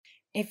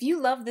If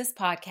you love this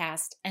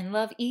podcast and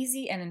love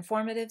easy and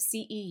informative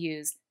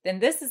CEUs, then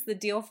this is the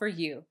deal for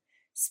you.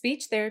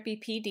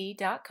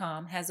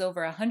 SpeechTherapyPD.com has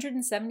over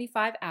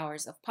 175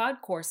 hours of pod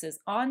courses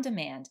on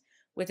demand,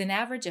 with an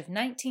average of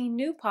 19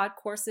 new pod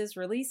courses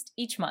released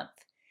each month.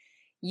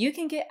 You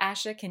can get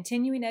ASHA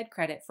Continuing Ed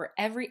credit for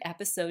every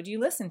episode you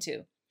listen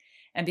to.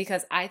 And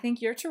because I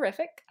think you're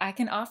terrific, I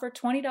can offer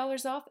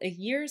 $20 off a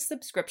year's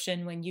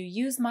subscription when you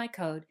use my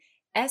code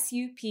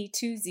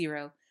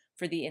SUP20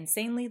 for the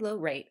insanely low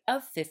rate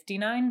of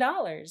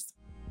 $59.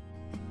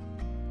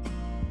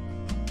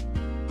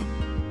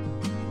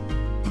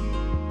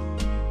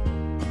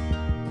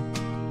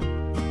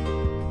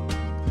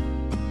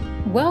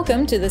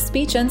 Welcome to the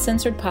Speech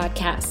Uncensored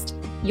podcast,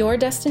 your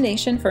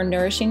destination for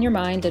nourishing your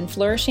mind and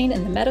flourishing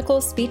in the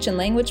medical, speech, and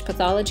language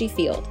pathology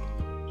field.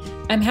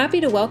 I'm happy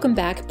to welcome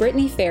back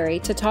Brittany Ferri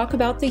to talk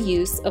about the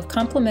use of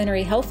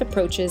complementary health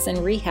approaches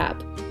in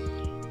rehab.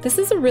 This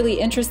is a really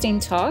interesting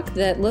talk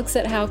that looks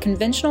at how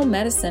conventional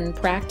medicine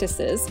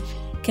practices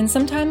can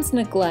sometimes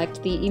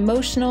neglect the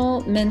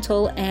emotional,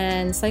 mental,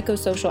 and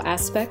psychosocial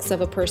aspects of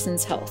a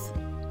person's health.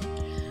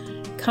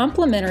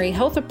 Complementary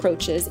health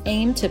approaches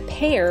aim to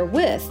pair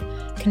with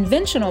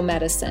conventional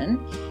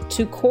medicine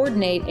to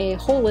coordinate a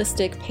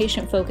holistic,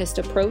 patient-focused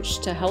approach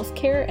to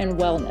healthcare and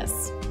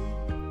wellness.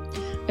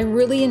 I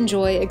really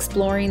enjoy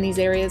exploring these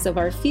areas of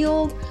our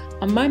field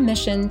on my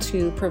mission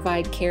to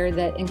provide care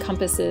that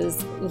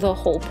encompasses the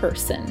whole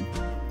person.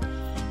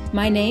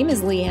 My name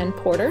is Leanne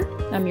Porter.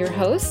 I'm your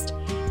host,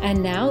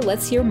 and now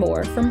let's hear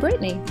more from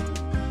Brittany.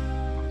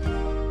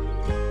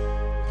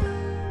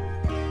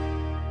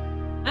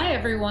 Hi,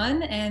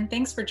 everyone, and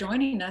thanks for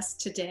joining us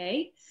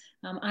today.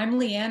 I'm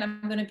Leanne.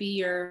 I'm going to be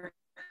your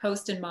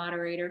host and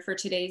moderator for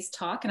today's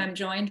talk, and I'm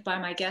joined by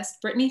my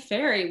guest, Brittany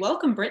Ferri.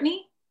 Welcome,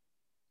 Brittany.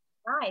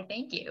 Hi,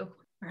 thank you.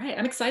 All right,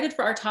 I'm excited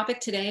for our topic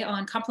today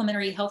on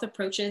complementary health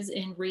approaches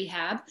in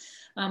rehab.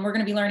 We're going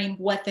to be learning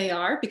what they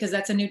are because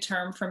that's a new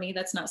term for me.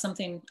 That's not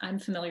something I'm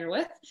familiar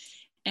with.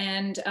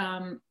 And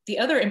the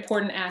other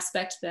important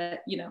aspect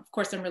that, of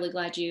course, I'm really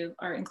glad you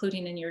are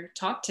including in your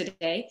talk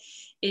today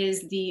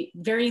is the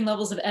varying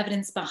levels of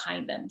evidence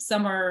behind them.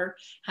 Some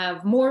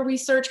have more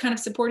research kind of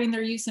supporting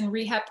their use in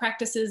rehab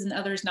practices and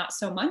others not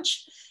so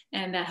much.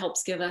 And that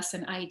helps give us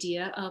an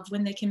idea of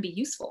when they can be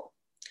useful.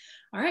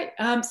 All right,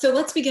 so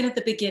let's begin at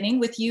the beginning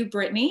with you,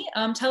 Brittany.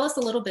 Tell us a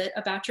little bit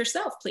about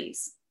yourself,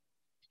 please.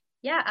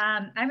 Yeah,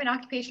 I'm an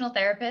occupational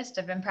therapist.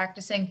 I've been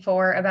practicing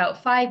for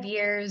about 5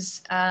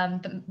 years.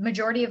 The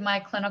majority of my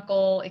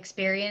clinical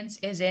experience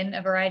is in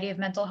a variety of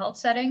mental health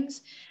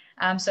settings.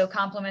 So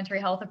complementary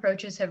health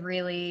approaches have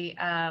really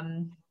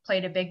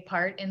played a big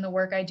part in the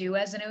work I do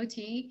as an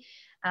OT.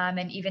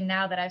 And even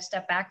now that I've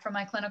stepped back from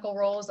my clinical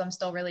roles, I'm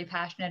still really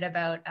passionate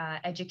about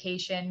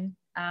education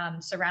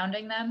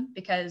surrounding them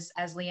because,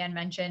 as Leanne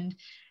mentioned,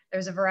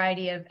 there's a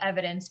variety of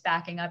evidence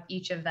backing up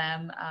each of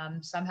them.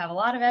 Some have a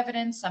lot of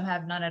evidence, some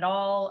have none at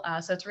all.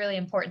 So it's really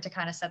important to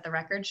kind of set the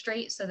record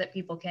straight so that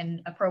people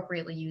can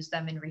appropriately use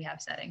them in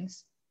rehab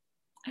settings.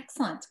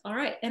 Excellent. All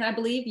right. And I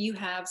believe you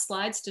have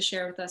slides to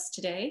share with us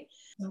today.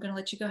 I'm going to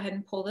let you go ahead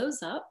and pull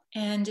those up.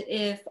 And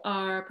if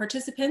our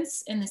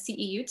participants in the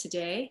CEU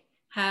today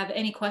have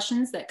any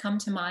questions that come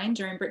to mind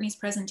during Brittany's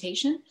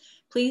presentation,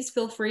 please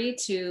feel free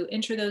to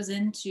enter those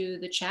into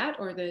the chat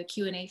or the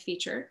Q&A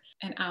feature,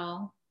 and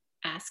I'll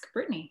ask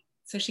Brittany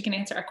so she can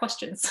answer our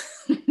questions.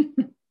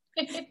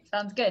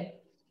 Sounds good.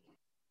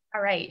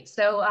 All right,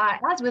 so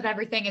as with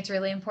everything, it's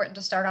really important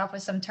to start off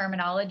with some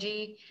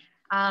terminology.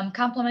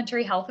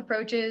 Complementary health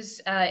approaches,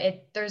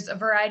 there's a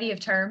variety of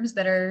terms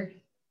that are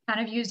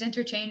kind of used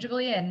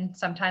interchangeably, and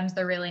sometimes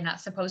they're really not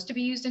supposed to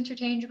be used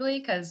interchangeably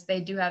because they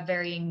do have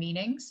varying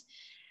meanings.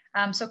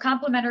 So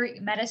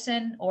complementary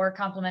medicine or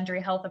complementary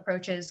health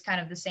approaches,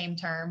 kind of the same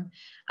term.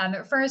 It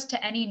refers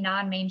to any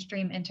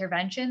non-mainstream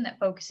intervention that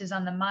focuses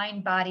on the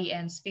mind, body,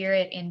 and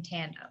spirit in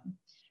tandem.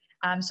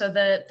 So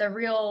the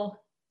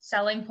real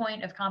selling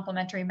point of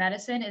complementary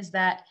medicine is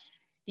that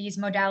these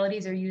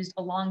modalities are used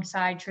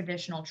alongside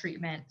traditional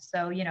treatment.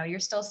 So, you're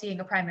still seeing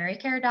a primary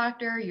care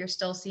doctor, you're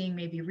still seeing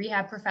maybe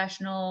rehab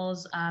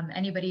professionals,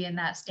 anybody in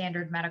that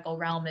standard medical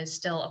realm is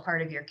still a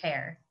part of your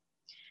care.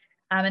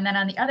 And then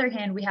on the other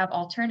hand, we have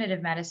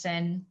alternative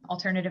medicine,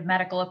 alternative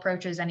medical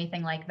approaches,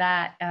 anything like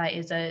that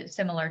is a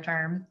similar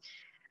term.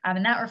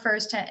 And that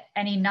refers to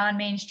any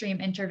non-mainstream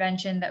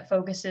intervention that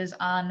focuses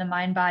on the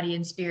mind, body,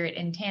 and spirit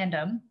in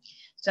tandem.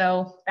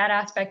 So that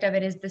aspect of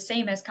it is the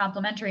same as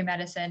complementary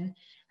medicine.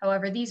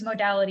 However, these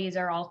modalities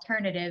are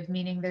alternative,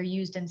 meaning they're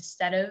used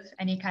instead of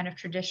any kind of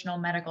traditional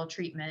medical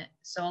treatment.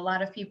 So a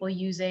lot of people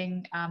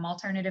using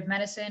alternative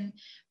medicine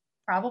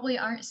probably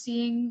aren't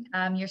seeing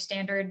your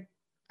standard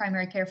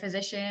primary care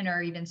physician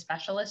or even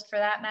specialist for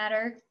that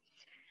matter.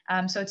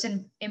 So it's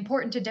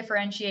important to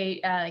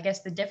differentiate,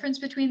 the difference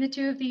between the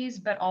two of these,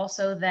 but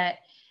also that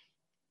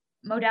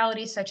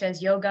modalities such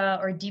as yoga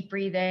or deep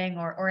breathing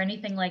or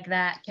anything like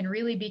that can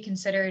really be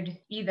considered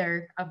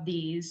either of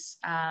these,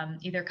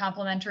 either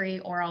complementary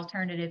or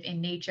alternative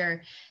in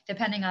nature,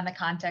 depending on the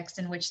context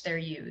in which they're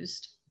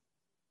used.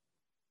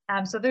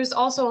 So there's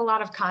also a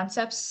lot of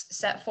concepts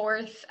set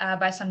forth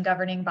by some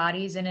governing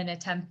bodies in an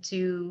attempt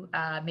to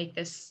make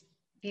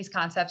these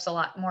concepts a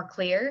lot more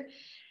clear.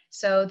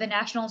 So the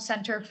National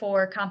Center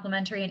for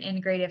Complementary and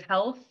Integrative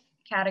Health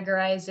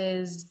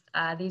categorizes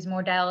these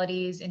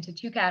modalities into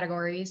two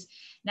categories: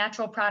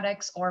 natural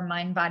products or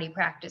mind-body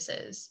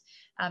practices.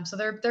 So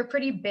they're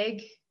pretty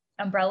big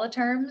umbrella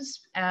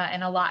terms,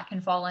 and a lot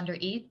can fall under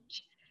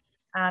each.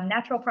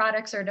 Natural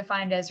products are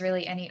defined as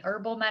really any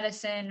herbal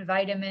medicine,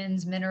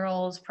 vitamins,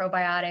 minerals,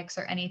 probiotics,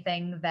 or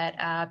anything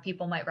that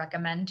people might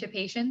recommend to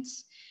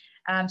patients.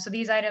 So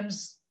these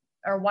items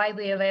are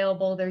widely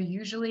available. They're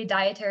usually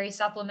dietary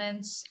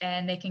supplements,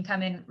 and they can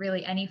come in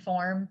really any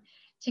form: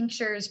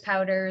 tinctures,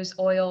 powders,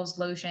 oils,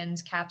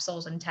 lotions,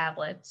 capsules, and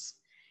tablets.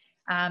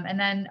 And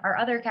then our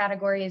other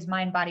category is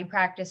mind-body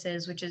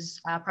practices, which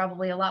is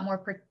probably a lot more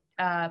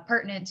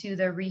pertinent to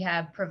the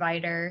rehab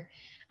provider.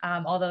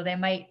 Although they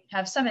might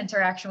have some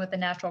interaction with the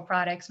natural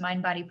products,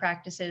 mind-body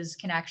practices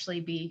can actually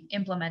be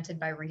implemented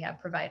by rehab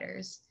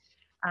providers.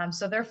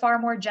 So they're far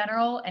more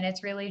general, and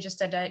it's really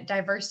just a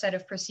diverse set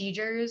of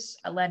procedures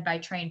led by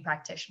trained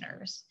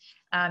practitioners.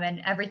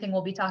 And everything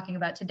we'll be talking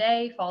about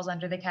today falls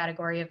under the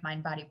category of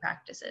mind-body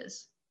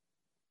practices.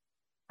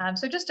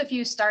 So just a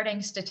few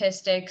starting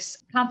statistics.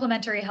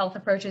 Complementary health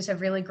approaches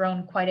have really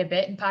grown quite a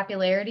bit in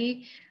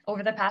popularity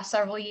over the past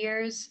several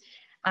years.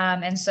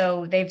 And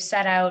so they've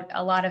set out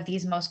a lot of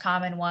these most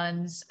common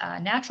ones.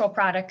 Natural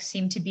products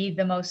seem to be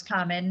the most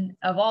common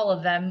of all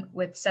of them,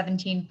 with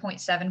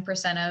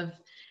 17.7% of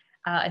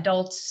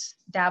adults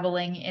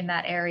dabbling in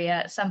that area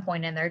at some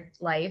point in their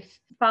life,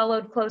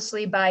 followed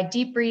closely by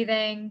deep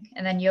breathing,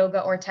 and then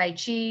yoga or Tai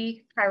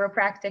Chi,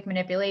 chiropractic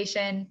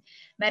manipulation,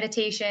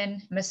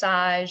 meditation,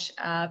 massage,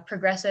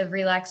 progressive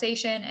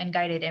relaxation, and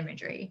guided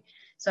imagery.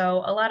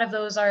 So a lot of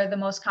those are the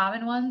most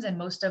common ones, and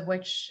most of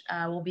which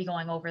we'll be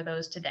going over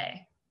those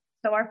today.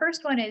 So our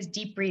first one is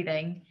deep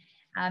breathing.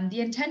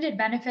 The intended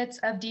benefits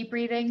of deep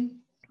breathing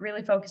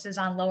really focuses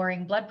on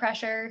lowering blood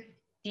pressure,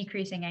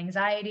 decreasing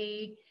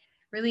anxiety,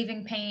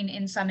 relieving pain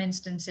in some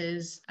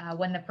instances.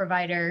 When the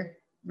provider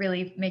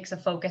really makes a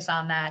focus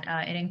on that,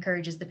 it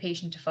encourages the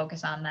patient to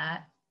focus on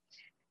that.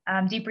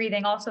 Deep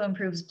breathing also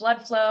improves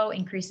blood flow,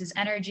 increases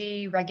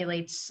energy,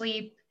 regulates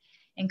sleep,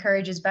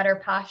 encourages better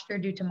posture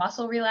due to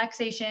muscle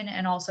relaxation,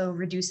 and also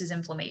reduces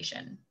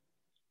inflammation.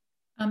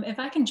 If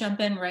I can jump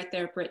in right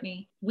there,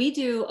 Brittany, we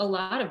do a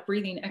lot of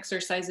breathing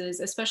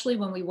exercises, especially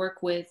when we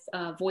work with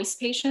voice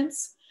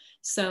patients.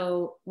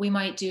 So we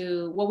might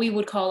do what we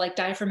would call like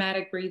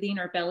diaphragmatic breathing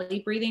or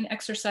belly breathing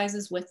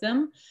exercises with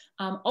them.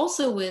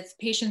 Also with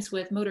patients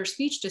with motor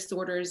speech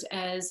disorders,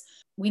 as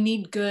we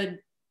need good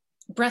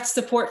breath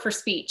support for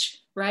speech,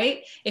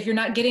 right? If you're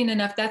not getting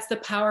enough, that's the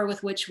power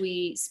with which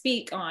we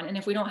speak on. And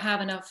if we don't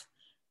have enough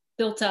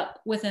built up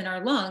within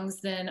our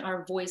lungs, then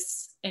our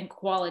voice and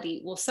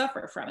quality will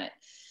suffer from it.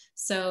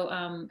 So,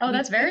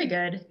 that's very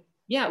good.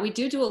 Yeah, we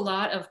do a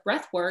lot of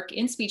breath work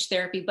in speech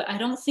therapy, but I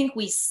don't think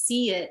we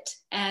see it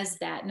as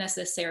that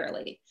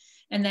necessarily,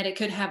 and that it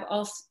could have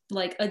also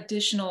like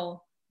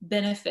additional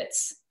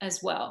benefits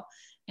as well.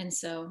 And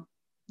so,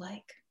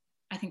 like,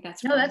 I think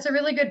that's no, that's a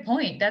really good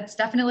point. That's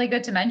definitely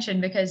good to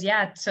mention, because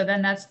so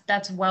then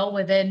that's well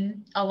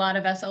within a lot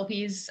of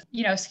SLP's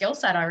skill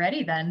set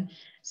already then.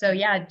 So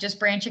just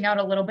branching out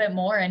a little bit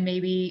more, and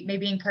maybe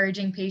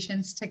encouraging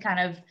patients to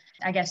kind of,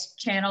 I guess,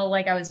 channel,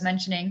 like I was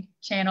mentioning,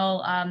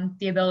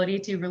 the ability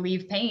to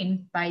relieve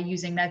pain by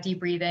using that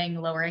deep breathing,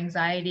 lower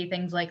anxiety,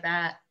 things like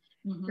that.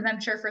 Because I'm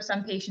sure for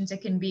some patients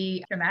it can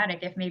be traumatic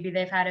if maybe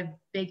they've had a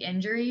big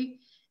injury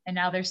and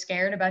now they're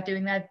scared about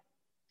doing that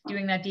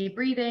deep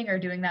breathing or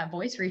doing that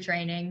voice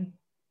retraining.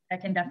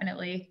 That can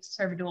definitely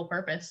serve a dual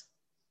purpose.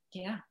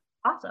 Yeah.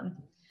 Awesome.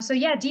 So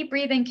deep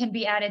breathing can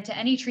be added to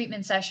any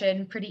treatment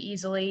session pretty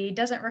easily.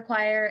 Doesn't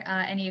require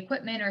any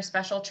equipment or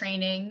special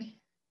training.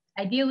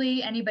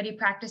 Ideally, anybody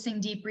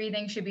practicing deep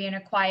breathing should be in a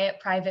quiet,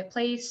 private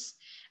place,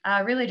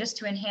 really just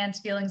to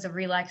enhance feelings of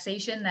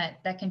relaxation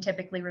that can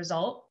typically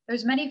result.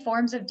 There's many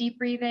forms of deep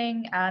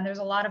breathing. There's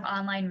a lot of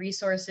online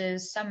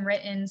resources, some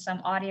written,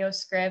 some audio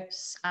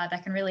scripts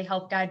that can really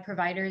help guide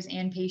providers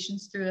and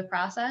patients through the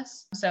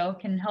process. So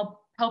can help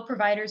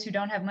providers who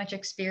don't have much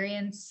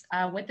experience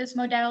with this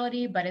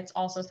modality, but it's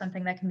also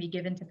something that can be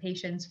given to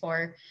patients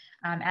for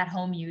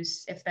at-home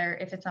use if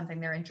it's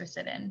something they're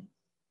interested in.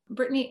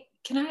 Brittany,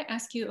 can I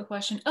ask you a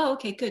question? Oh,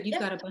 okay, good. You've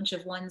got a bunch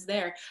of ones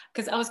there.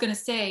 Because I was going to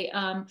say,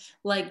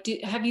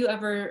 have you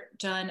ever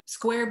done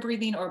square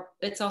breathing, or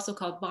it's also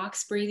called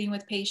box breathing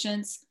with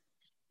patients?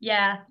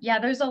 Yeah,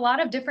 there's a lot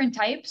of different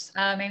types.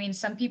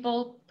 Some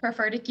people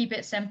prefer to keep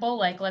it simple,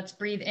 like let's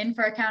breathe in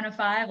for a count of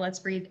 5, let's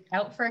breathe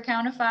out for a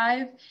count of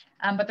 5.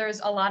 But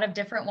there's a lot of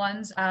different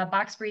ones.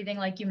 Box breathing,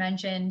 like you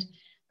mentioned,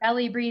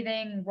 belly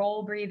breathing,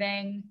 roll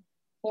breathing,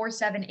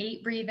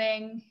 4-7-8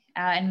 breathing,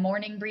 and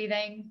morning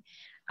breathing.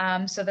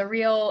 So the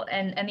real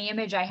and the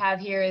image I have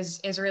here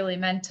is really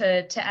meant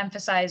to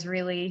emphasize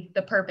really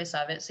the purpose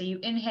of it. So you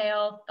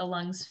inhale, the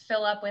lungs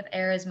fill up with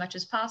air as much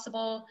as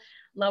possible,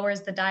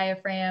 lowers the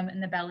diaphragm,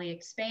 and the belly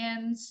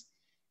expands.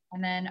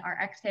 And then our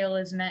exhale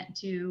is meant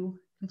to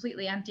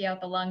completely empty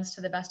out the lungs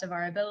to the best of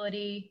our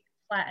ability,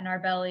 flatten our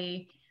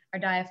belly, our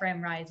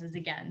diaphragm rises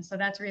again. So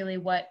that's really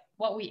what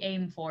we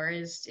aim for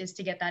is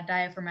to get that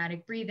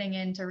diaphragmatic breathing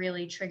in to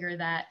really trigger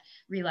that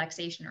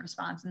relaxation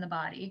response in the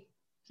body.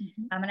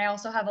 Mm-hmm. And I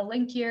also have a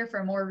link here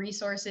for more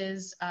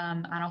resources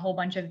on a whole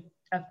bunch of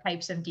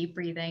types of deep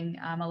breathing,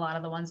 a lot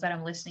of the ones that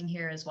I'm listing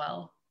here as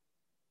well.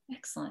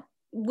 Excellent.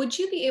 Would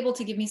you be able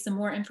to give me some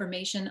more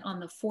information on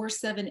the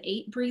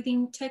 4-7-8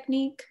 breathing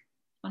technique,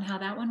 on how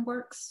that one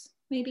works,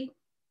 maybe?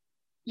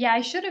 Yeah,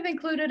 I should have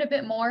included a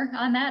bit more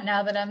on that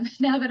now that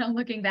I'm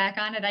looking back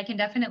on it. I can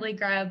definitely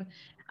grab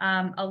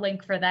a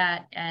link for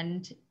that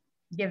and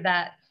give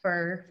that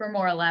for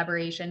more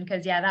elaboration,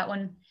 because yeah, that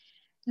one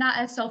not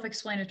as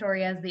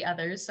self-explanatory as the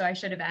others, so I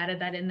should have added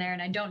that in there,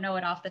 and I don't know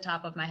it off the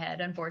top of my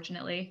head,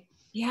 unfortunately.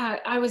 Yeah,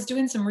 I was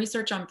doing some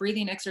research on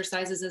breathing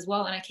exercises as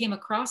well, and I came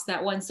across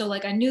that one. So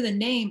like I knew the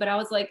name, but I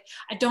was like,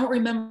 I don't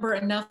remember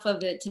enough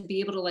of it to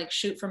be able to like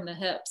shoot from the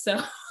hip.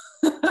 So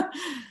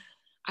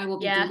I will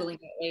be Googling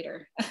it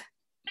later.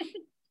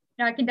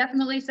 No, I can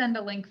definitely send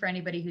a link for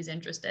anybody who's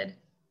interested.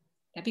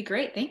 That'd be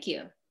great. Thank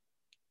you.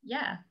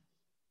 Yeah.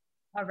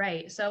 All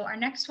right. So our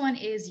next one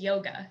is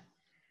yoga.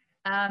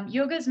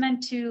 Yoga is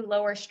meant to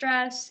lower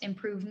stress,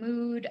 improve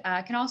mood,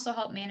 can also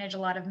help manage a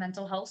lot of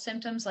mental health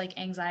symptoms like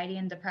anxiety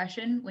and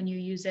depression when you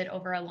use it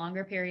over a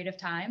longer period of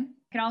time.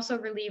 It can also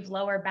relieve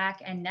lower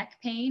back and neck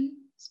pain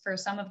for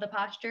some of the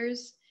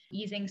postures,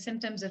 easing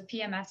symptoms of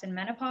PMS and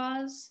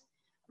menopause,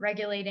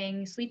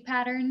 regulating sleep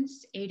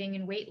patterns, aiding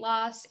in weight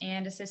loss,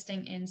 and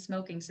assisting in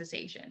smoking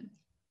cessation.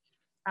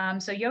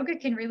 So yoga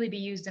can really be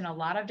used in a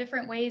lot of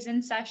different ways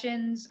in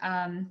sessions.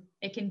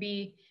 It can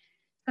be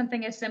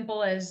something as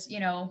simple as,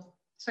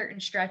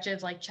 certain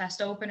stretches like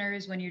chest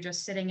openers when you're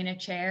just sitting in a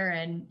chair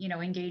and,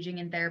 engaging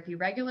in therapy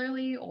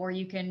regularly, or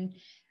you can,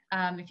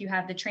 if you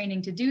have the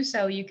training to do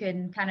so, you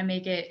can kind of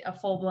make it a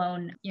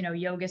full-blown,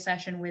 yoga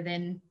session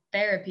within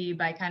therapy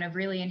by kind of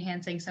really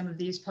enhancing some of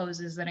these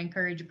poses that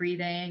encourage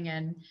breathing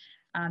and,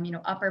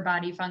 upper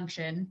body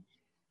function.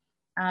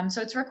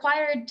 So it's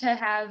required to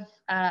have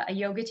a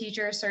yoga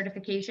teacher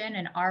certification,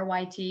 an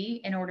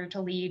RYT, in order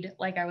to lead,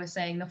 like I was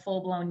saying, the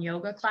full-blown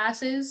yoga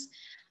classes.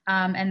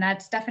 And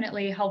that's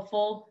definitely a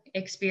helpful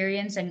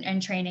experience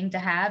and training to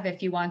have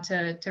if you want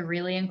to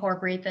really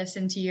incorporate this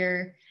into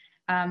your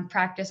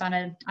practice on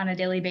a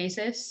daily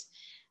basis.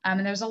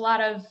 And there's a lot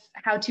of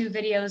how-to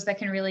videos that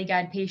can really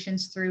guide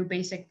patients through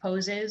basic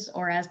poses,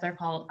 or as they're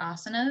called,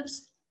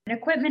 asanas. And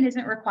equipment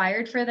isn't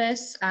required for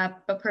this,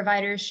 but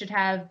providers should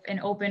have an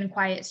open,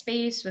 quiet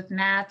space with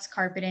mats,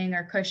 carpeting,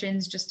 or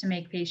cushions just to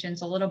make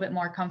patients a little bit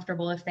more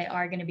comfortable if they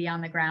are going to be on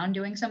the ground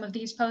doing some of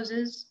these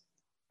poses.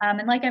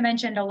 And like I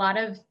mentioned, a lot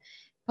of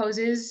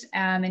poses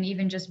and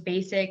even just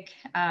basic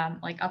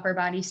like upper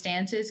body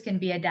stances can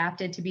be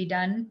adapted to be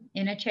done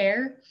in a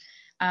chair.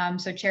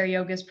 So chair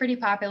yoga is pretty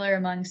popular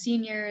among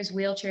seniors,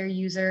 wheelchair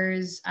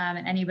users,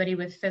 and anybody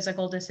with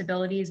physical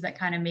disabilities that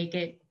kind of make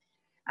it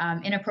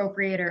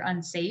inappropriate or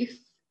unsafe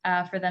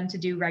for them to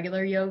do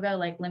regular yoga,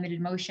 like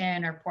limited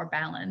motion or poor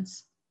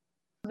balance.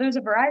 There's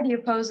a variety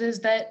of poses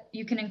that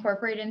you can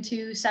incorporate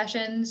into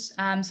sessions.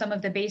 Some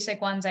of the basic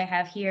ones I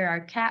have here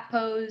are cat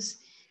pose,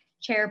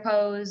 chair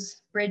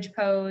pose, bridge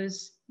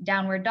pose,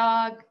 downward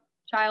dog,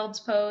 child's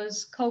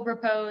pose, cobra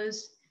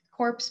pose,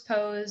 corpse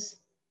pose,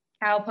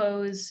 cow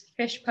pose,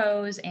 fish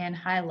pose, and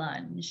high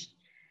lunge.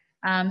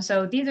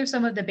 So these are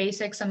some of the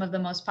basics, some of the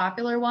most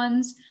popular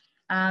ones.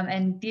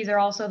 And these are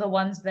also the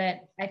ones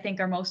that I think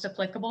are most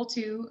applicable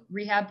to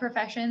rehab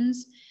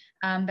professions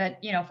that,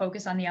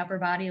 focus on the upper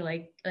body,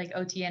 like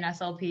OT and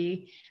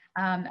SLP.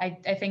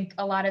 I think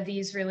a lot of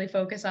these really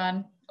focus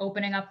on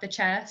opening up the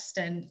chest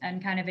and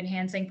kind of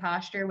enhancing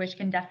posture, which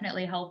can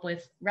definitely help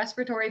with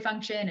respiratory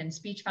function and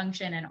speech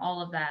function and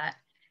all of that.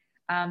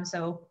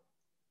 So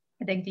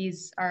I think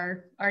these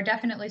are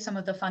definitely some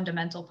of the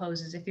fundamental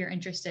poses if you're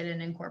interested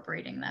in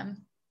incorporating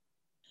them.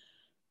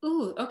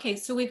 Ooh, okay.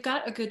 So we've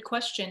got a good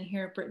question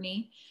here,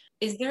 Brittany.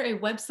 Is there a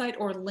website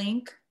or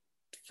link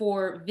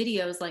for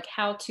videos, like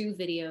how-to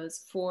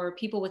videos for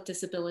people with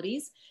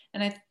disabilities?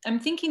 And I'm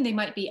thinking they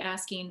might be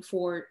asking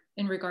for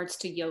in regards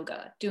to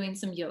yoga, doing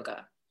some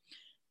yoga.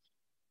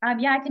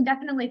 Yeah, I can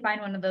definitely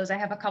find one of those. I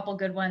have a couple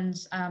good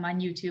ones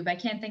on YouTube. I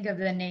can't think of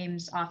the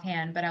names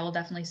offhand, but I will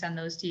definitely send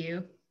those to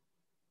you.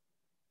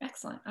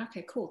 Excellent.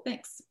 Okay, cool.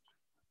 Thanks.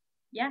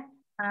 Yeah.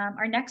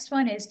 Our next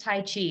one is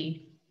Tai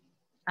Chi.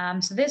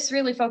 So this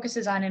really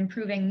focuses on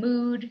improving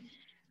mood,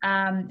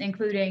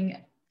 including,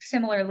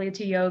 similarly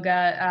to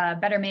yoga,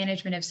 better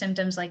management of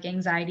symptoms like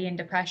anxiety and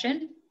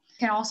depression. It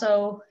can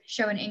also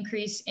show an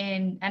increase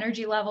in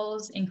energy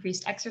levels,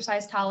 increased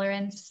exercise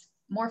tolerance,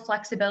 more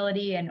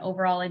flexibility and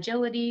overall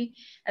agility,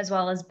 as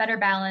well as better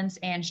balance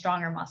and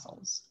stronger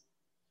muscles.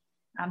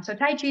 So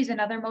Tai Chi is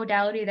another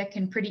modality that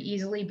can pretty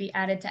easily be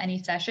added to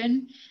any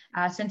session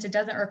since it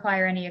doesn't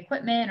require any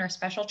equipment or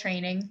special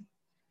training.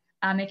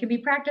 It can be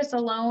practiced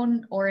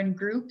alone or in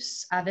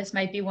groups. This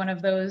might be one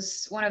of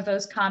those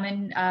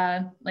common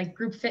like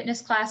group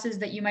fitness classes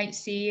that you might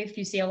see if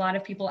you see a lot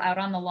of people out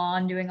on the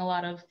lawn doing a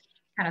lot of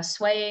kind of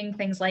swaying,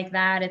 things like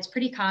that. It's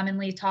pretty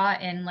commonly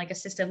taught in like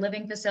assisted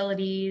living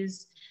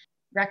facilities,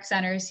 rec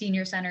centers,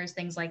 senior centers,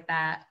 things like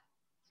that.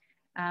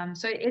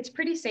 So it's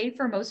pretty safe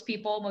for most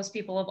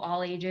people of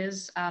all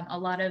ages. A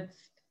lot of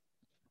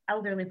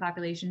elderly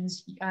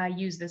populations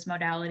use this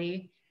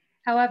modality.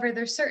 However,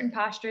 there's certain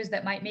postures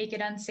that might make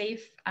it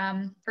unsafe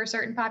for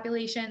certain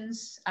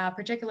populations,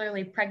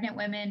 particularly pregnant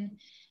women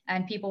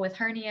and people with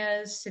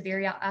hernias,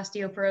 severe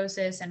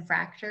osteoporosis, and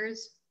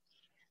fractures.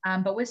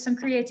 But with some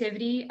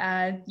creativity,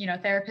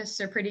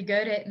 therapists are pretty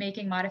good at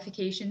making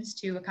modifications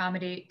to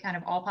accommodate kind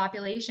of all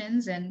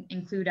populations and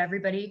include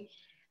everybody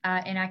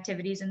in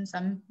activities in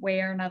some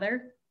way or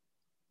another.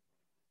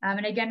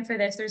 And again, for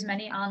this, there's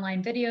many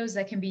online videos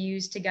that can be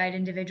used to guide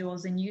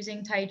individuals in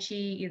using Tai Chi,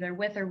 either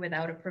with or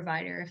without a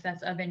provider, if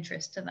that's of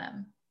interest to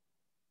them.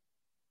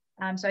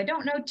 So I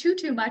don't know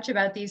too much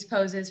about these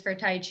poses for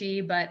Tai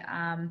Chi, but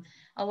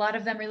a lot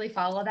of them really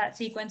follow that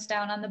sequence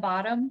down on the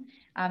bottom.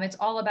 It's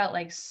all about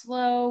like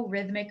slow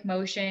rhythmic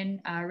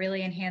motion,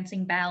 really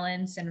enhancing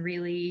balance and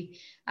really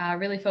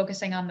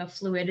focusing on the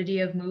fluidity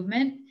of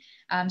movement.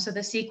 So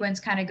the sequence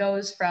kind of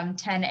goes from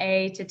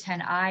 10A to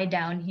 10I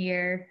down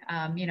here.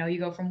 You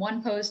go from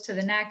one pose to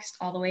the next,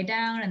 all the way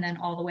down, and then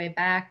all the way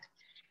back,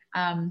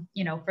 for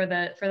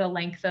the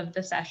length of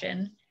the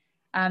session.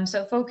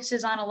 So it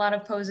focuses on a lot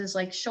of poses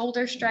like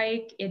shoulder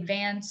strike,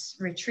 advance,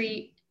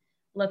 retreat,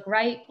 look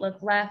right, look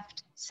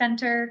left,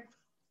 center,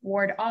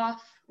 ward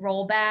off,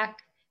 roll back,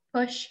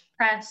 push,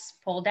 press,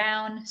 pull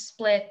down,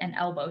 split, and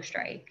elbow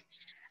strike.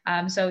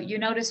 So you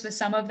notice with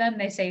some of them,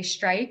 they say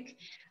strike.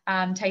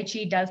 Tai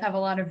Chi does have a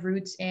lot of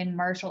roots in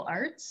martial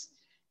arts.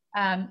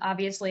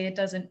 Obviously, it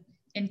doesn't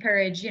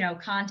encourage,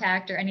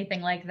 contact or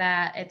anything like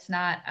that. It's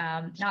not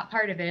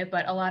part of it,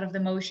 but a lot of the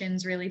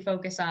motions really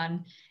focus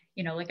on,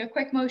 like a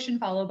quick motion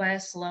followed by a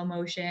slow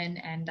motion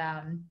and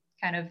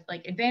kind of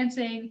like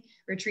advancing,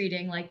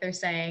 retreating, like they're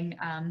saying,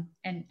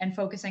 and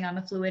focusing on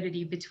the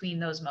fluidity between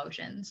those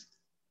motions.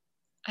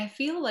 I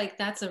feel like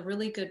that's a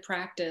really good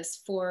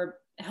practice for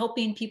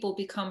helping people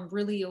become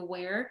really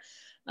aware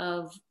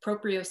of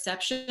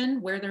proprioception,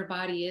 where their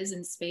body is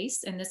in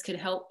space. And this could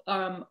help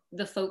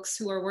the folks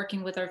who are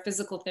working with our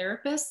physical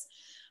therapists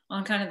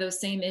on kind of those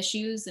same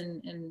issues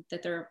and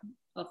that they're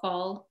a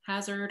fall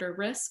hazard or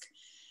risk.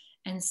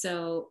 And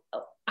so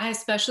I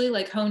especially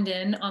like honed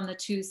in on the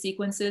two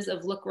sequences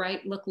of look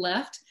right, look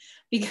left,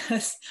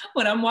 because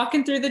when I'm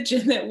walking through the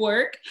gym at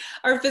work,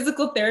 our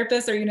physical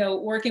therapists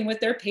are, working with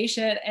their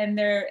patient and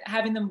they're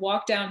having them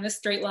walk down this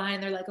straight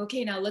line. They're like,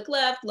 okay, now look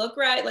left, look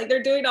right. Like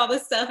they're doing all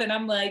this stuff. And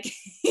I'm like,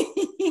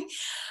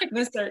 I'm going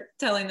to start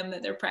telling them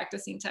that they're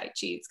practicing Tai Chi.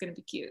 It's going to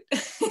be cute.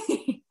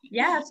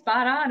 Yeah,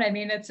 spot on. I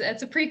mean, it's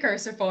a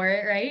precursor for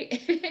it,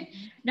 right?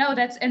 No,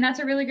 that's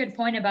a really good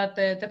point about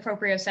the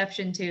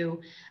proprioception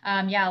too.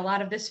 A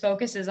lot of this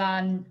focuses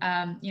on,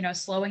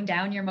 slowing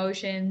down your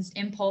motions,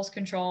 impulse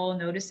control,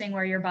 noticing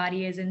where your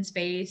body is in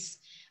space,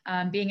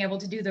 being able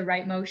to do the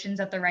right motions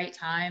at the right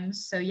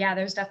times. So yeah,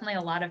 there's definitely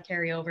a lot of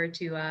carryover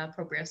to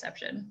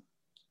proprioception.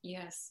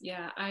 Yes.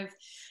 Yeah.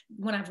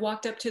 When I've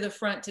walked up to the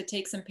front to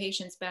take some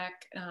patients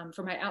back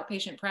for my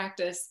outpatient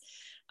practice,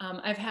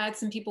 I've had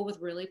some people with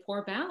really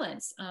poor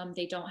balance.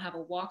 They don't have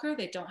a walker,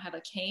 they don't have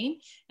a cane.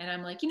 And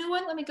I'm like, you know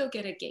what, let me go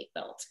get a gait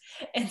belt.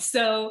 And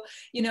so,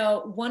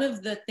 one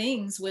of the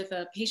things with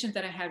a patient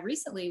that I had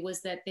recently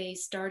was that they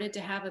started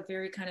to have a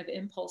very kind of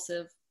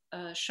impulsive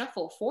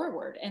shuffle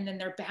forward, and then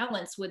their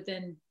balance would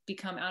then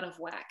become out of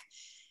whack.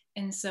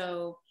 And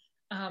so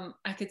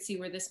I could see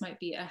where this might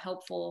be a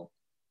helpful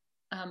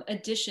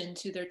addition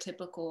to their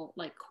typical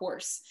like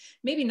course,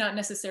 maybe not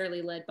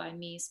necessarily led by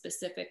me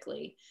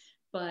specifically,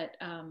 but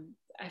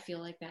I feel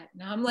like that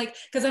now. I'm like,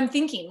 because I'm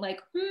thinking like,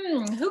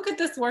 who could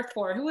this work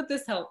for? Who would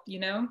this help?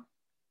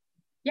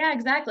 Yeah,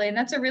 exactly. And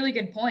that's a really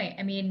good point.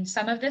 I mean,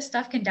 some of this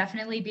stuff can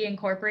definitely be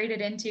incorporated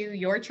into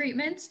your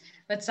treatments,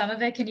 but some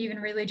of it can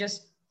even really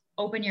just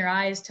open your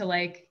eyes to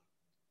like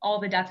all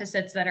the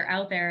deficits that are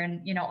out there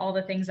and, all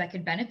the things that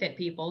could benefit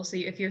people. So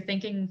if you're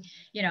thinking,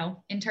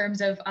 in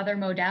terms of other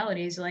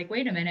modalities, like,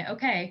 wait a minute,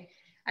 okay,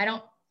 I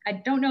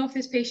don't know if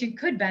this patient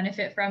could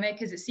benefit from it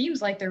because it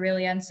seems like they're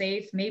really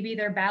unsafe. Maybe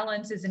their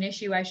balance is an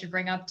issue I should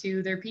bring up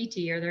to their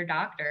PT or their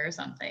doctor or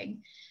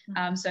something.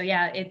 So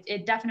yeah,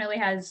 it definitely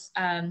has,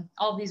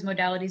 all of these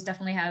modalities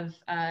definitely have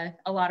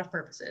a lot of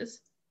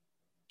purposes.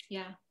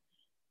 Yeah.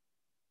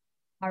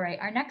 All right,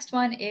 our next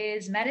one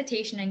is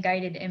meditation and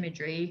guided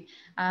imagery.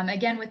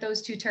 Again, with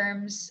those two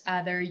terms,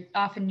 they're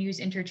often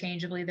used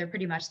interchangeably. They're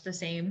pretty much the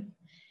same.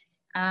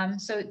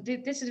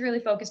 This is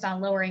really focused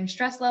on lowering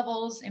stress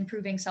levels,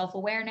 improving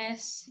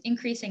self-awareness,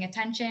 increasing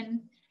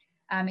attention.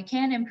 It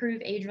can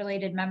improve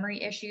age-related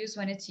memory issues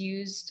when it's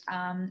used,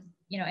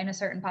 in a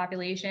certain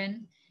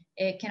population.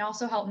 It can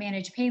also help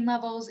manage pain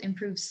levels,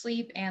 improve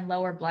sleep, and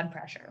lower blood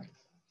pressure.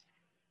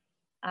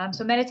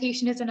 So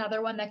meditation is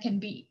another one that can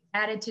be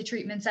added to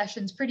treatment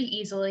sessions pretty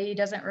easily. It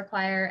doesn't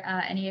require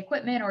any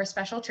equipment or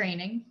special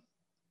training.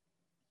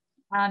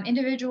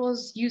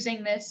 Individuals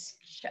using this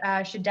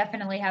should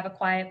definitely have a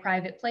quiet,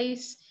 private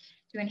place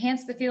to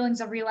enhance the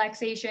feelings of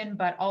relaxation,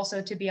 but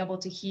also to be able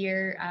to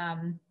hear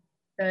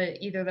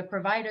either the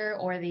provider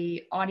or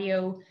the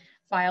audio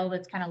file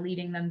that's kind of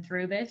leading them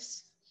through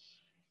this.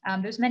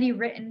 There's many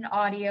written,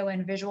 audio,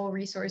 and visual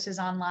resources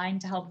online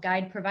to help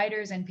guide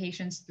providers and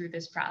patients through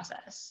this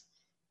process.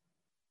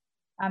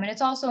 And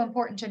it's also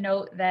important to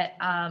note that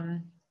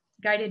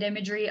guided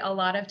imagery, a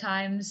lot of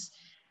times,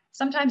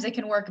 sometimes it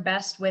can work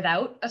best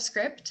without a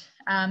script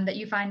that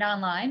you find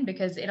online,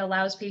 because it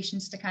allows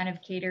patients to kind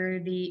of cater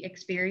the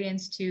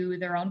experience to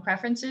their own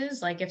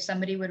preferences. Like if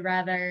somebody would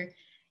rather,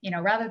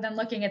 rather than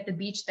looking at the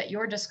beach that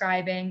you're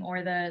describing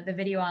or the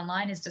video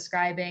online is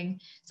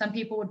describing, some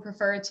people would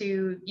prefer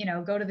to,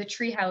 go to the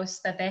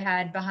treehouse that they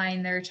had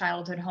behind their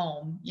childhood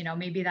home.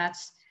 Maybe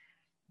that's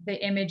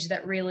the image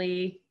that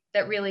really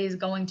is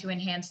going to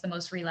enhance the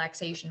most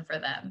relaxation for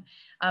them.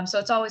 So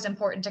it's always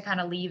important to kind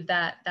of leave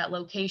that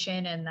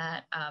location and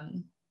that,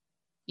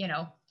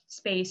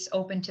 space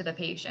open to the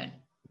patient.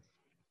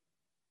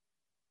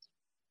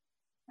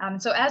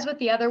 So as with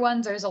the other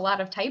ones, there's a lot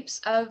of types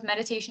of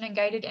meditation and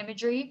guided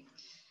imagery.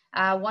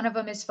 One of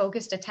them is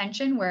focused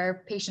attention,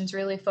 where patients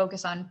really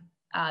focus on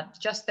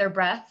just their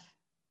breath,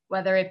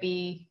 whether it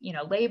be,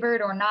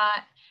 labored or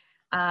not,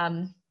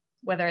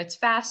 whether it's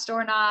fast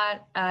or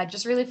not,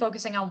 just really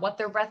focusing on what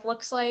their breath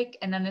looks like.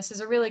 And then this is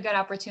a really good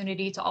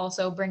opportunity to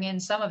also bring in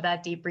some of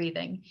that deep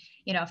breathing.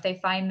 If they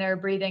find their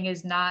breathing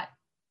is not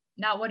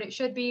what it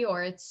should be,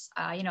 or it's,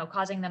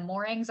 causing them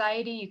more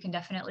anxiety, you can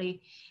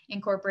definitely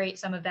incorporate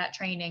some of that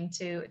training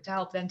to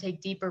help them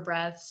take deeper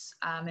breaths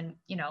and,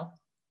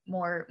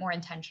 more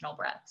intentional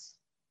breaths.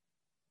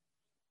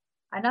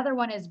 Another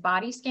one is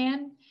body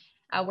scan,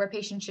 where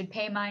patients should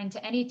pay mind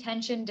to any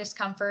tension,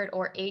 discomfort,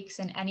 or aches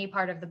in any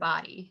part of the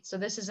body. So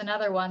this is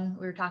another one,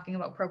 we were talking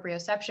about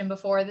proprioception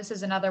before. This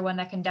is another one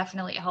that can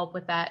definitely help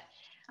with that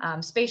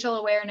spatial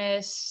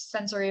awareness,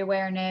 sensory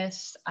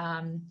awareness,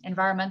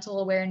 environmental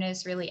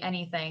awareness, really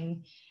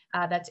anything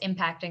that's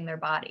impacting their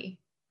body.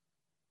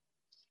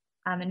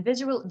 And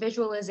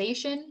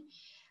visualization,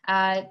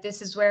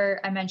 this is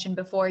where I mentioned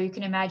before, you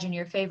can imagine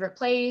your favorite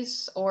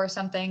place or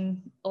something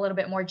a little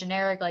bit more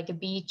generic, like a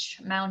beach,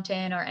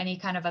 mountain, or any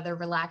kind of other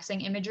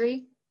relaxing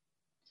imagery.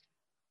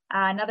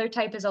 Another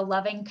type is a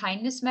loving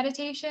kindness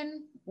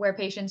meditation, where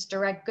patients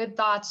direct good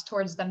thoughts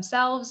towards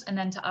themselves and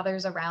then to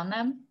others around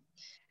them.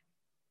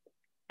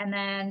 And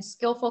then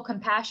skillful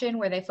compassion,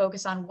 where they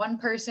focus on one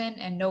person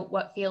and note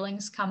what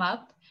feelings come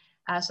up.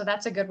 So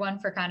that's a good one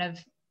for kind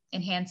of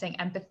enhancing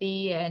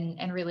empathy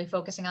and really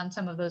focusing on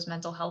some of those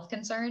mental health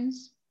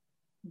concerns.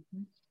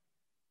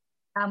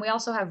 Mm-hmm. We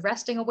also have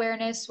resting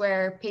awareness,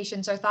 where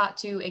patients are thought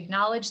to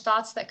acknowledge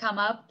thoughts that come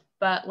up,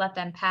 but let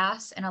them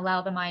pass and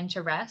allow the mind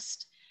to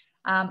rest.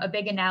 A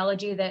big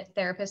analogy that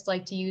therapists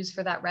like to use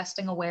for that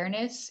resting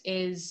awareness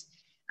is,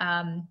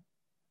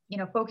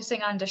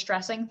 focusing on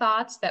distressing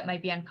thoughts that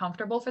might be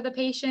uncomfortable for the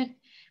patient,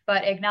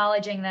 but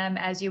acknowledging them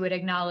as you would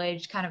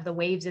acknowledge kind of the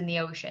waves in the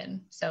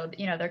ocean. So,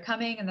 they're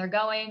coming and they're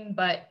going,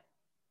 but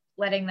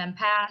letting them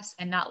pass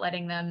and not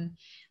letting them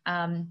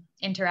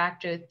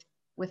interact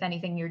with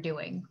anything you're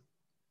doing.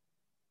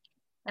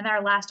 And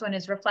our last one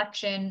is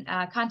reflection,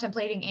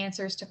 contemplating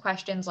answers to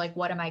questions like,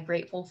 what am I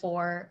grateful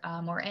for?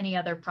 Or any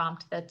other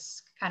prompt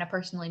that's kind of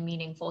personally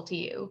meaningful to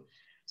you.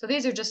 So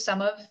these are just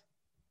some of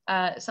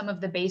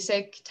the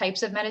basic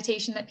types of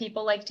meditation that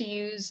people like to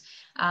use.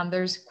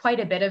 There's quite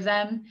a bit of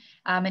them,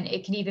 and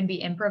it can even be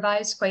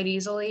improvised quite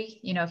easily,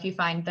 if you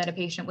find that a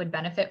patient would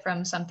benefit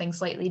from something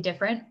slightly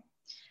different.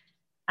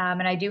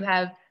 And I do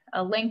have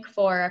a link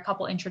for a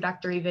couple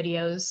introductory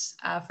videos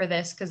for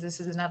this, because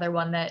this is another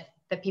one that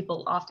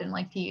people often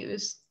like to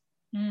use.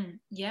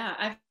 Yeah,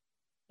 I've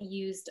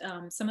used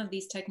some of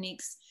these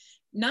techniques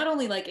not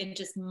only like in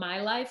just my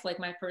life, like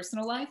my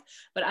personal life,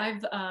 but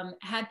I've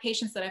had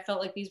patients that I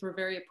felt like these were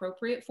very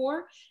appropriate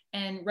for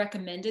and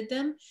recommended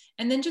them.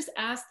 And then just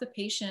ask the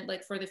patient,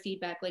 like, for the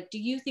feedback, like, do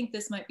you think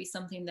this might be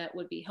something that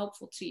would be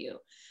helpful to you?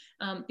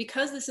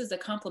 Because this is a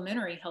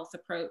complementary health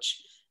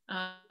approach,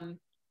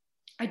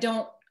 I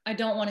don't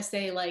want to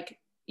say like,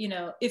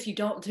 if you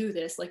don't do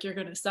this, like you're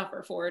going to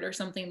suffer for it or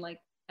something like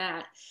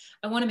that.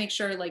 I want to make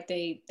sure like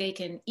they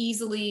can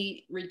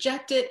easily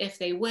reject it if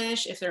they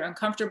wish, if they're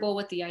uncomfortable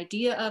with the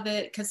idea of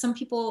it, because some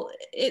people,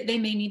 they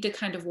may need to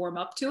kind of warm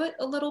up to it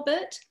a little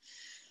bit.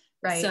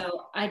 Right.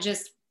 So I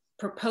just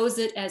propose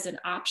it as an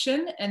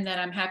option, and then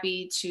I'm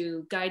happy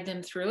to guide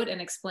them through it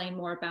and explain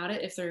more about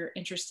it if they're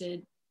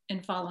interested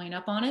in following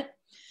up on it.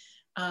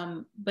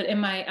 But in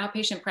my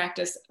outpatient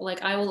practice,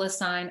 like I will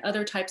assign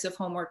other types of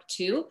homework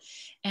too.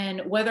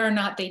 And whether or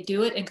not they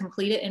do it and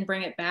complete it and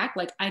bring it back,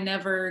 like I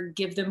never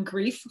give them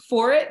grief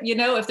for it.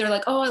 If they're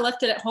like, oh, I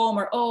left it at home,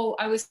 or, oh,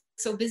 I was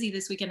so busy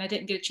this weekend, I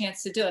didn't get a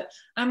chance to do it.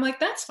 I'm like,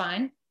 that's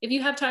fine. If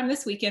you have time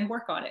this weekend,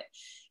 work on it,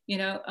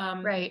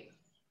 Right.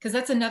 Because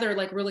that's another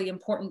like really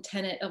important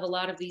tenet of a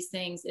lot of these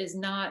things, is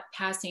not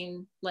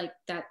passing like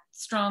that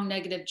strong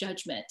negative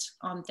judgment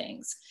on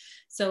things.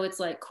 So it's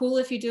like, cool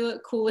if you do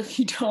it, cool if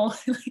you don't.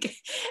 Like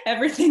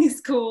everything is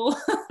cool.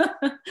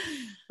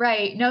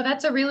 Right. No,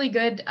 that's a really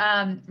good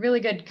kind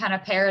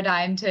of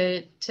paradigm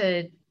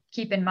to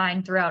keep in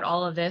mind throughout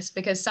all of this,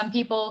 because some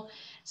people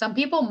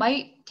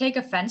might take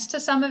offense to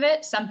some of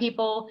it. Some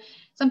people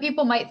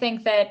might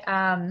think that,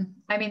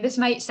 I mean, this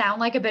might sound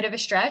like a bit of a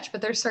stretch,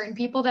 but there's certain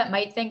people that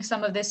might think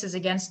some of this is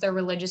against their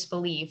religious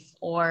belief,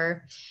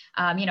 or,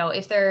 you know,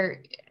 if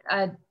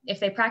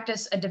they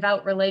practice a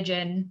devout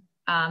religion,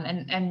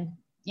 and,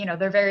 you know,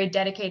 they're very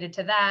dedicated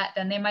to that,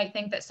 then they might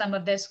think that some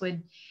of this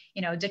would,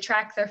 you know,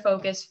 detract their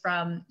focus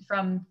from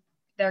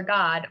their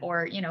God,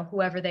 or, you know,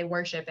 whoever they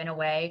worship in a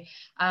way.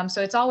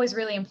 So it's always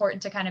really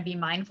important to kind of be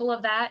mindful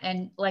of that.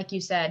 And like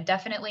you said,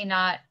 definitely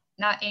not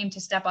aim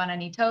to step on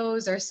any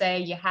toes or say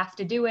you have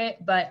to do it,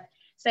 but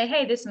say,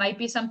 hey, this might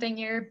be something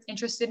you're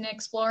interested in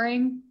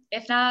exploring.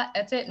 If not,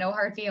 that's it. No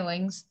hard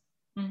feelings.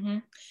 Mm-hmm.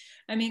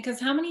 I mean, because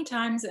how many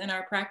times in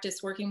our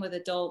practice working with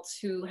adults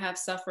who have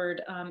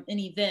suffered an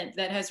event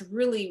that has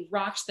really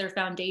rocked their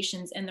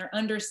foundations and their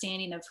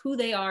understanding of who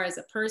they are as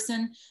a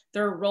person,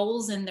 their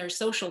roles in their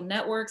social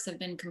networks have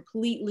been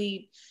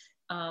completely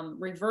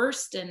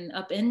reversed and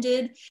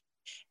upended,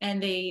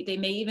 and they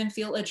may even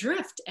feel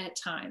adrift at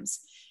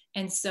times.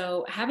 And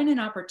so having an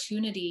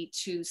opportunity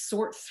to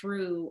sort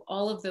through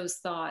all of those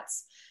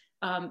thoughts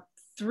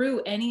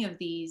through any of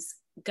these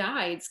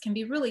guides can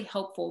be really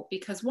helpful,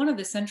 because one of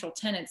the central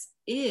tenets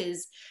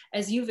is,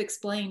 as you've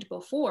explained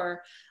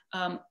before,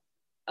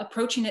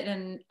 approaching it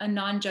in a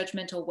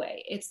non-judgmental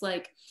way. It's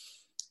like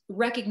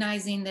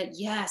recognizing that,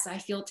 yes, I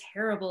feel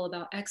terrible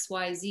about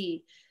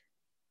XYZ.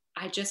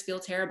 I just feel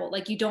terrible.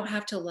 Like, you don't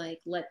have to like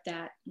let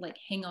that like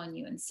hang on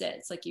you and sit.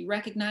 It's like you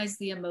recognize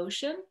the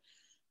emotion,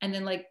 and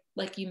then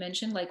like you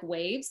mentioned, like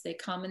waves, they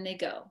come and they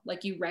go.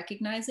 Like, you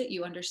recognize it,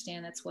 you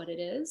understand that's what it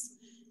is,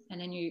 and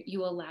then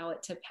you allow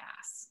it to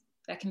pass.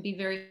 That can be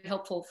very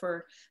helpful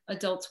for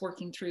adults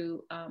working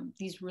through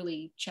these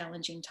really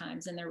challenging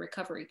times in their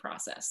recovery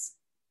process.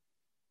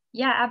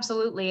 Yeah,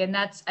 absolutely. And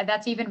that's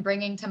even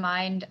bringing to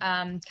mind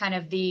kind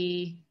of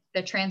the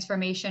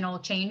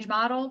transformational change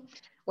model,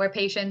 where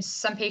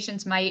some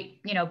patients might,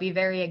 you know, be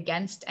very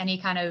against any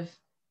kind of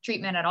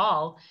treatment at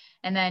all.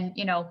 And then,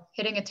 you know,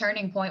 hitting a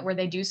turning point where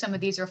they do some of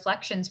these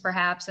reflections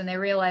perhaps, and they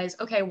realize,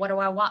 okay, what do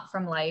I want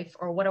from life?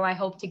 Or what do I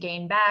hope to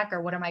gain back?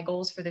 Or what are my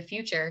goals for the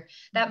future?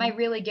 That might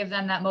really give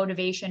them that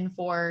motivation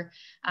for,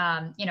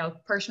 you know,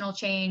 personal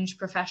change,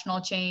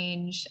 professional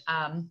change,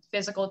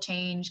 physical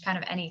change, kind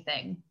of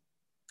anything.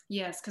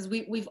 Yes, because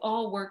we've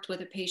all worked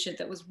with a patient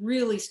that was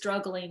really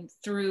struggling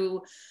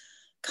through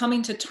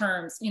coming to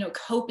terms, you know,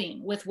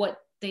 coping with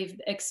what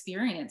they've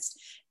experienced.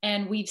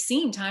 And we've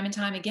seen time and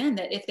time again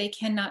that if they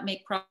cannot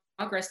make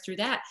progress through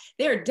that,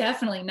 they're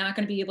definitely not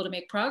going to be able to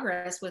make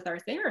progress with our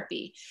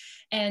therapy.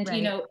 And, Right.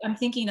 you know, I'm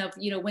thinking of,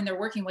 you know, when they're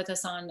working with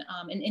us on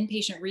an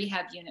inpatient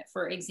rehab unit,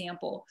 for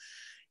example,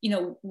 you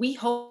know, we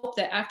hope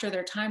that after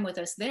their time with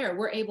us there,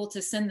 we're able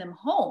to send them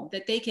home,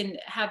 that they can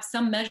have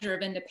some measure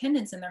of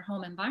independence in their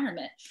home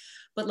environment.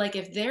 But like,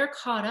 if they're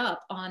caught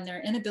up on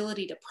their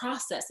inability to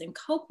process and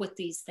cope with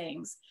these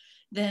things,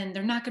 then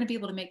they're not going to be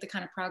able to make the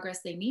kind of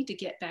progress they need to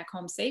get back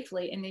home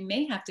safely. And they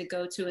may have to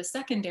go to a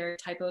secondary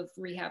type of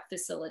rehab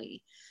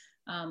facility,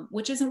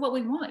 which isn't what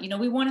we want. You know,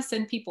 we want to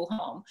send people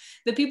home.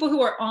 The people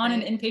who are on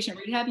an inpatient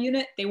rehab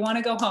unit, they want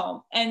to go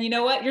home. And you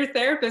know what? Your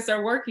therapists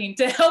are working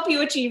to help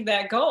you achieve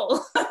that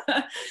goal.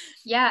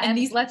 Yeah.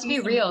 And let's be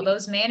real,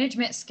 those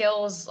management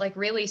skills like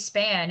really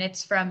span.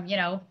 It's from, you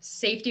know,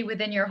 safety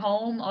within your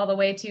home all the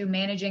way to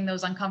managing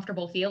those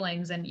uncomfortable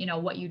feelings and, you know,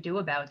 what you do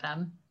about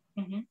them.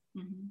 Mm-hmm,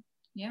 mm-hmm.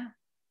 Yeah.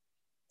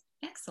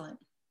 Excellent.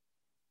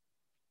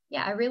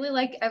 Yeah, I really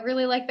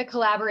like the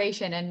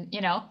collaboration, and, you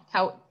know,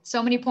 how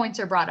so many points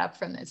are brought up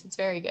from this. It's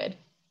very good.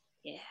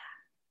 Yeah.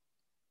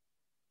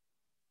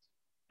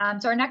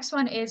 So our next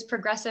one is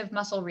progressive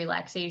muscle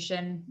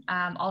relaxation,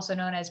 also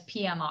known as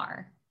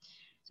PMR.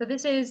 So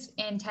this is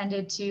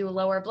intended to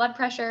lower blood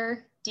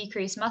pressure,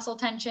 decrease muscle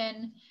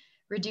tension,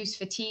 reduce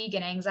fatigue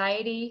and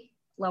anxiety,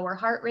 lower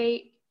heart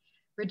rate,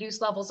 reduce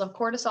levels of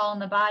cortisol in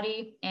the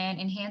body, and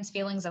enhance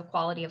feelings of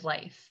quality of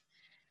life.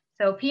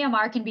 So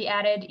PMR can be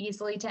added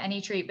easily to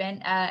any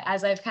treatment.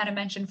 As I've kind of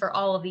mentioned for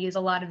all of these, a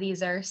lot of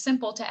these are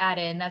simple to add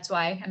in. That's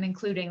why I'm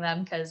including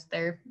them, because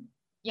they're,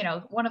 you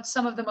know,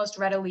 some of the most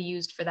readily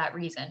used for that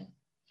reason.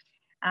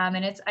 And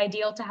it's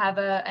ideal to have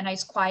a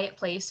nice quiet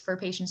place for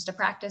patients to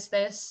practice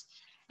this.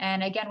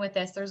 And again, with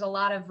this, there's a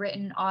lot of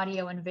written,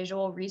 audio, and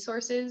visual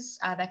resources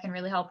that can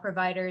really help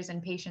providers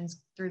and patients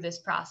through this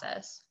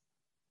process.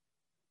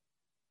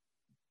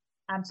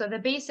 So the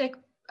basic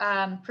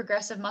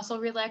progressive muscle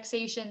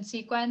relaxation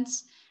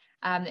sequence,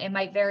 it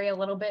might vary a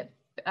little bit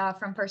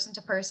from person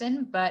to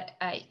person, but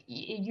it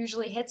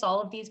usually hits all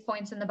of these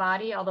points in the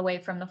body, all the way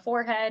from the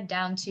forehead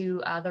down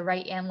to the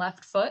right and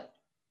left foot.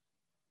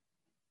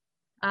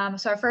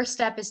 So our first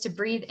step is to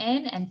breathe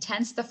in and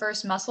tense the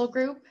first muscle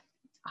group,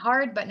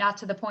 hard but not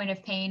to the point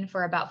of pain,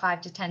 for about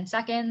 5 to 10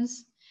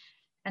 seconds.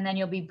 And then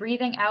you'll be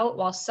breathing out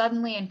while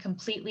suddenly and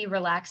completely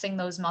relaxing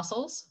those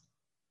muscles.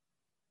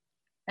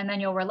 And then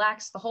you'll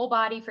relax the whole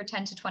body for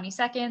 10 to 20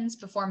 seconds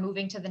before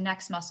moving to the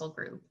next muscle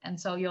group. And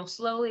so you'll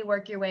slowly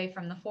work your way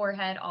from the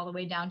forehead all the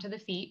way down to the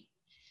feet,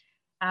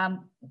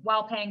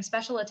 while paying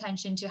special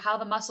attention to how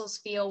the muscles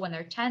feel when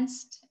they're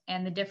tensed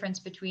and the difference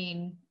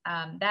between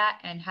that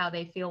and how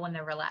they feel when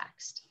they're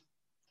relaxed.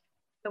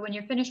 So when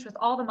you're finished with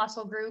all the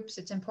muscle groups,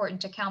 it's important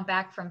to count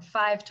back from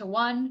 5 to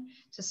 1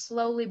 to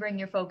slowly bring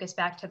your focus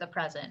back to the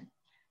present.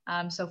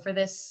 So for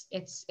this,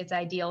 it's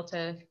ideal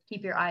to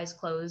keep your eyes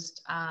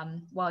closed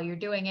while you're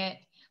doing it.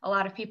 A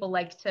lot of people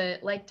like to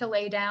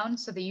lay down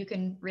so that you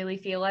can really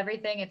feel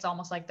everything. It's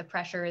almost like the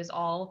pressure is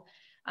all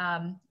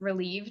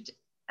relieved,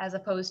 as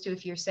opposed to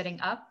if you're sitting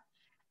up,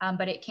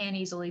 but it can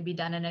easily be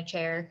done in a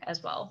chair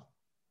as well.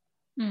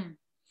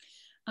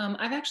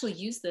 I've actually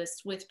used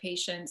this with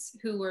patients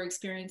who were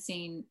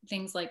experiencing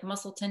things like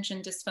muscle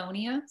tension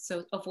dysphonia,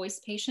 so a voice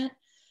patient.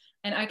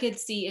 And I could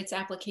see its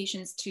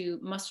applications to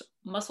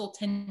muscle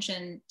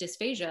tension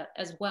dysphagia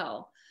as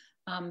well,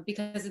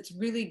 because it's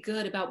really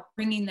good about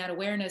bringing that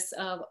awareness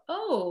of,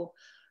 oh,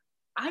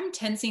 I'm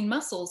tensing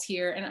muscles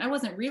here. And I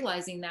wasn't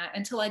realizing that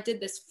until I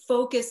did this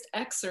focused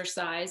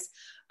exercise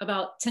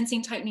about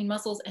tensing, tightening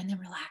muscles, and then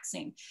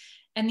relaxing.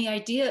 And the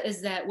idea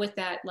is that with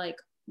that like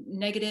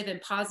negative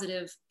and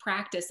positive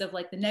practice of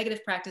like the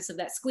negative practice of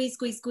that squeeze,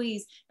 squeeze,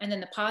 squeeze, and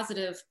then the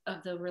positive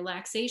of the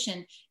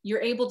relaxation,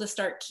 you're able to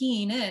start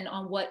keying in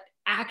on what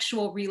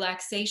actual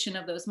relaxation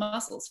of those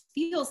muscles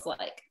feels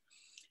like.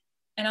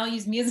 And I'll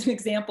use me as an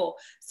example.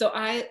 So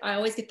I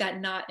always get that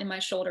knot in my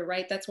shoulder,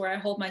 right? That's where I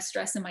hold my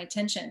stress and my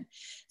tension.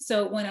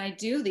 So when I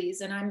do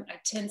these and I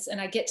tense and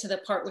I get to the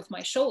part with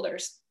my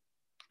shoulders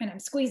and I'm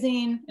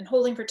squeezing and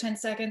holding for 10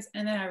 seconds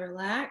and then I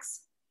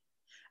relax,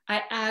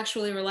 I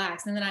actually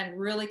relax. And then I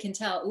really can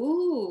tell,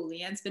 ooh,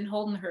 Leanne's been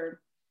holding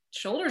her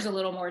shoulders a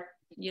little more,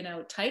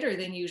 tighter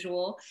than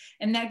usual.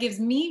 And that gives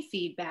me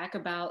feedback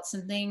about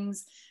some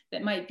things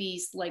that might be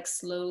like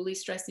slowly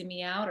stressing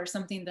me out, or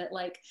something that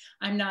like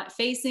I'm not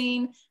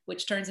facing,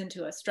 which turns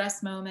into a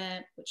stress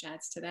moment, which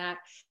adds to that.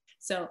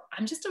 So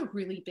I'm just a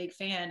really big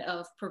fan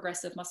of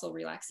progressive muscle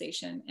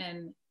relaxation.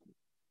 And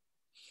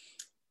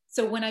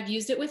so when I've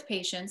used it with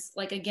patients,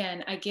 like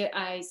again,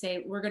 I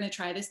say, we're going to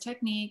try this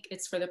technique.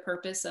 It's for the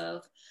purpose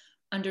of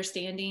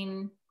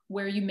understanding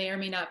where you may or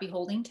may not be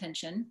holding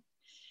tension.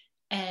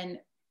 And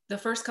the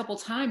first couple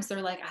times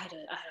they're like, I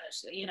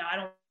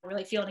don't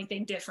really feel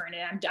anything different.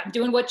 I'm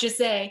doing what you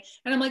say.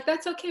 And I'm like,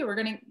 that's okay. We're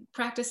going to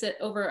practice it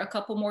over a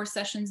couple more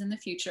sessions in the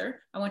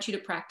future. I want you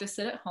to practice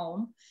it at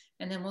home,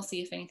 and then we'll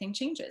see if anything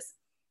changes.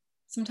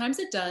 Sometimes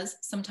it does,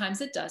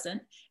 sometimes it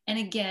doesn't. And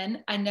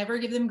again, I never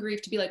give them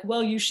grief to be like,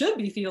 well, you should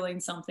be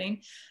feeling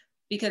something,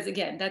 because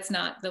again, that's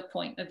not the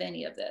point of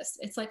any of this.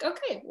 It's like,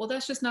 okay, well,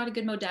 that's just not a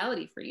good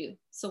modality for you.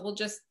 So we'll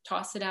just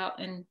toss it out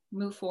and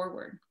move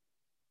forward.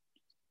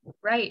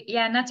 Right.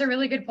 Yeah. And that's a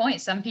really good point.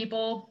 Some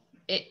people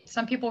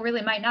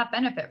really might not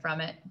benefit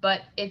from it,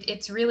 but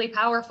it's really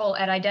powerful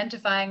at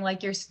identifying,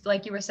 like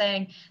you were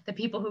saying, the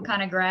people who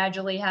kind of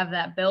gradually have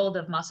that build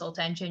of muscle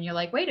tension. You're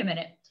like, wait a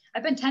minute,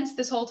 I've been tense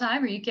this whole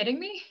time. Are you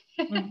kidding me?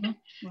 Mm-hmm.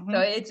 Mm-hmm. So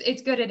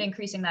it's good at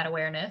increasing that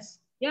awareness.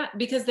 Yeah,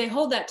 because they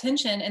hold that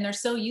tension and they're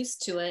so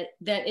used to it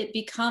that it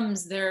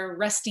becomes their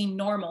resting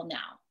normal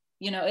now.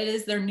 It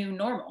is their new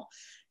normal.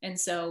 And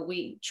so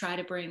we try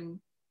to bring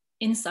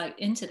insight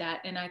into that.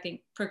 And I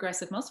think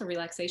progressive muscle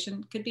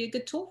relaxation could be a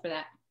good tool for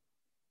that.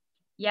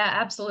 Yeah,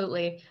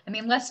 absolutely. I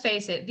mean, let's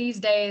face it,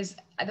 these days,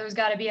 there's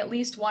got to be at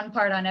least one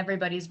part on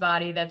everybody's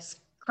body that's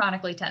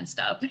chronically tensed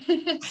up.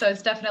 So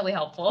it's definitely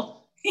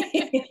helpful.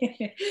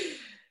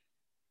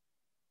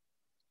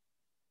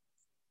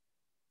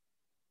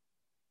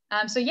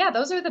 So yeah,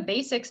 those are the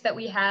basics that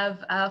we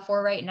have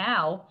for right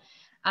now.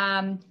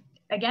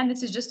 Again,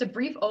 this is just a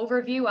brief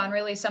overview on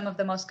really some of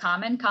the most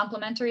common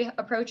complementary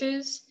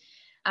approaches.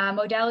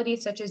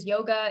 Modalities such as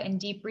yoga and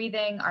deep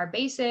breathing are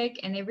basic,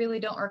 and they really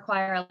don't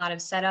require a lot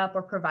of setup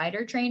or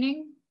provider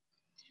training.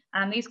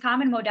 These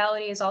common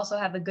modalities also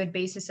have a good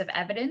basis of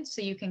evidence,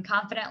 so you can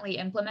confidently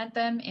implement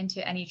them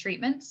into any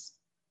treatments.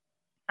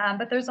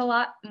 But there's a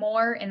lot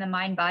more in the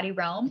mind-body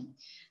realm.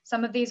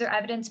 Some of these are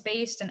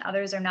evidence-based and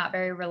others are not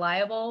very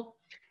reliable.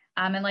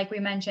 And like we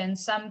mentioned,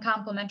 some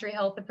complementary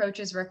health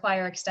approaches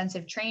require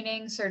extensive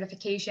training,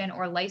 certification,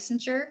 or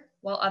licensure,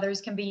 while others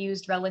can be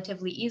used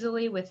relatively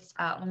easily with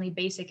only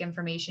basic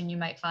information you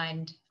might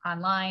find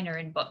online or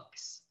in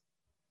books.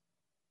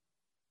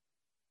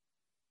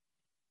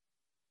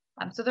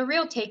 So the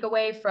real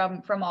takeaway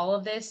from all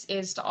of this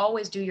is to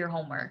always do your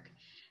homework.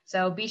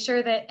 So be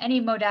sure that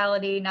any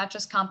modality, not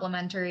just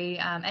complementary,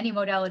 any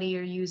modality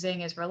you're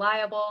using is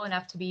reliable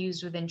enough to be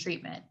used within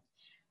treatment.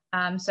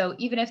 So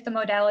even if the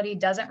modality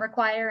doesn't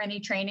require any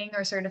training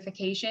or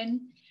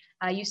certification,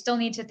 you still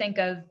need to think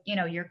of,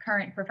 your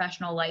current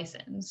professional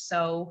license.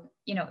 So,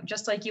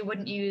 just like you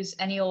wouldn't use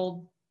any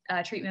old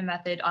treatment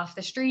method off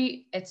the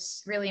street,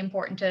 it's really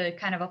important to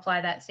kind of apply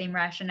that same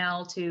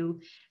rationale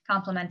to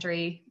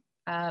complementary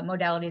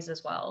modalities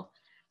as well.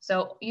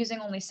 So using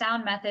only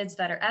sound methods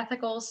that are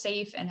ethical,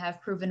 safe, and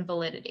have proven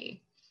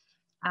validity.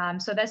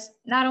 So that's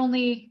not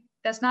only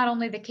that's not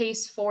only the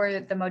case for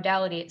the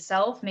modality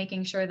itself,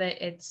 making sure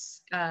that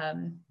it's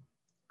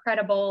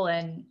credible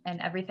and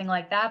everything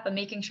like that, but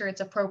making sure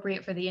it's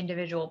appropriate for the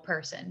individual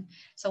person.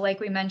 So like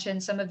we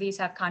mentioned, some of these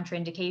have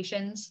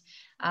contraindications,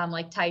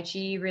 like Tai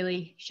Chi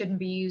really shouldn't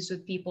be used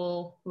with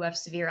people who have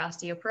severe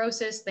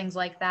osteoporosis, things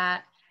like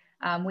that.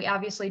 We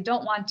obviously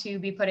don't want to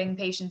be putting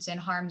patients in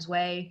harm's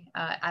way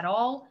at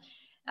all.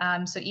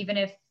 So even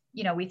if,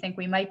 we think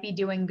we might be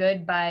doing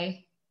good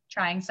by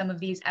trying some of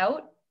these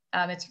out,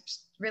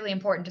 it's really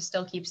important to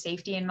still keep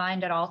safety in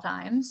mind at all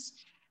times.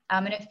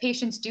 And if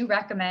patients do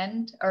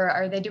recommend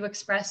or they do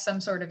express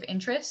some sort of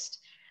interest,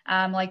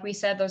 like we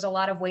said, there's a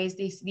lot of ways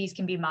these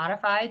can be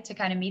modified to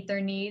kind of meet their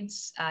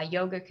needs.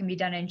 Yoga can be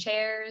done in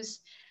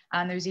chairs.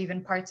 There's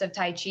even parts of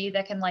Tai Chi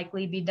that can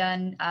likely be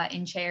done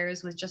in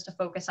chairs with just a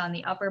focus on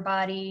the upper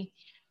body.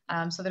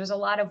 So there's a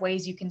lot of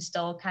ways you can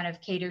still kind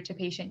of cater to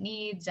patient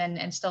needs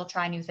and still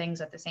try new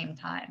things at the same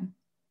time.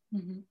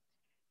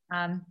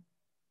 Mm-hmm.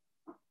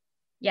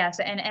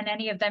 Yes, and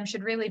any of them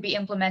should really be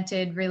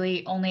implemented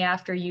really only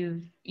after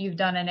you've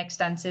done an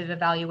extensive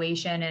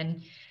evaluation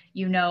and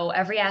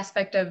every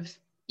aspect of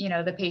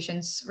the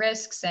patient's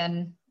risks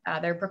and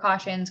their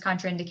precautions,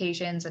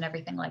 contraindications, and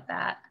everything like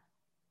that.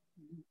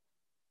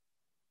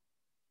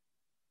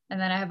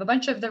 And then I have a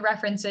bunch of the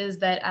references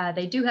that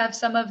they do have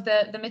some of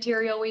the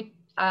material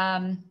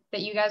that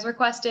you guys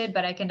requested,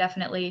 but I can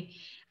definitely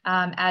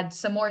add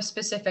some more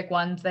specific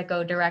ones that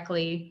go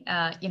directly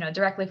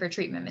for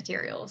treatment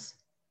materials.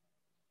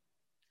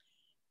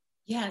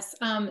 Yes,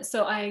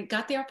 so I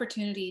got the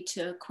opportunity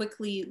to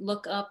quickly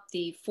look up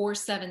the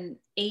 4-7-8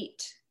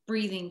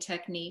 breathing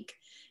technique.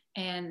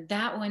 And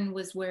that one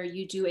was where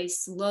you do a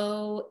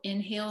slow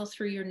inhale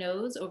through your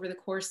nose over the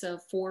course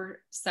of 4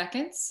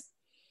 seconds.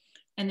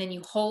 And then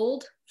you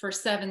hold for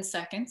 7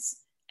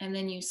 seconds. And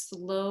then you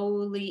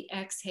slowly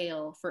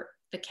exhale for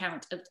the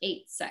count of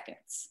 8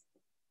 seconds.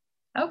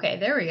 Okay,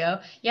 there we go.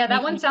 Yeah,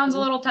 that one sounds a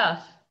little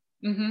tough.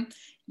 Mm-hmm.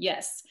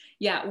 Yes.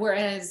 Yeah.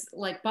 Whereas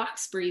like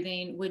box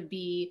breathing would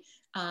be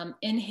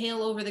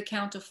inhale over the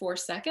count of 4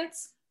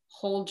 seconds,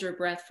 hold your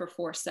breath for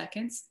 4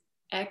 seconds,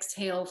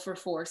 exhale for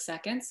 4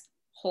 seconds,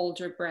 hold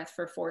your breath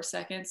for 4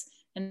 seconds,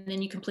 and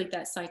then you complete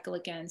that cycle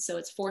again. So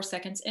it's 4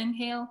 seconds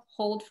inhale,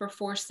 hold for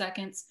 4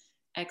 seconds,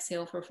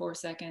 exhale for 4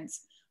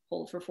 seconds,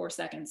 hold for 4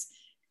 seconds.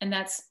 And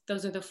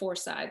those are the 4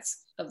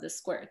 sides of the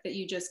square that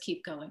you just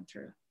keep going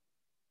through.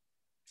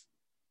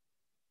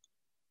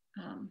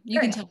 You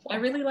can tell I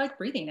really like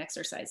breathing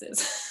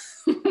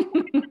exercises.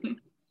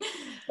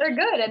 They're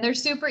good and they're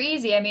super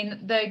easy. I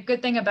mean, the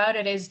good thing about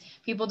it is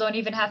people don't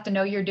even have to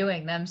know you're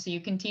doing them. So you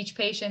can teach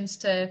patients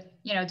to,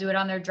 do it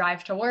on their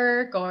drive to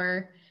work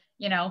or,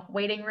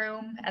 waiting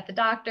room at the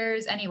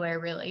doctor's, anywhere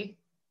really.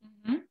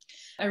 Mm-hmm.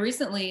 I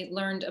recently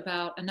learned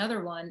about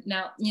another one.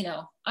 Now,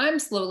 I'm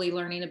slowly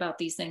learning about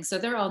these things, so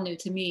they're all new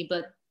to me,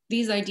 but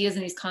these ideas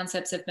and these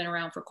concepts have been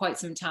around for quite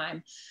some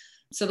time.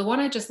 So the one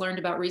I just learned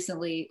about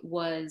recently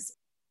was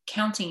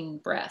counting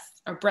breath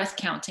or breath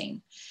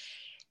counting.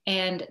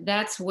 And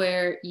that's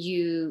where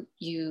you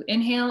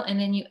inhale and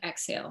then you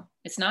exhale.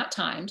 It's not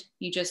timed.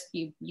 You just,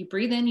 you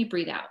breathe in, you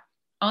breathe out.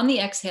 On the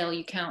exhale,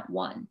 you count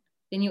 1.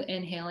 Then you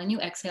inhale and you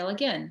exhale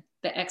again.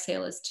 The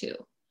exhale is 2.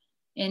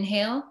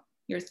 Inhale,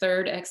 your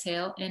 3rd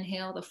exhale,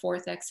 inhale, the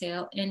 4th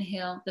exhale,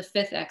 inhale, the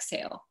 5th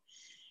exhale.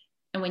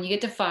 And when you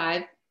get to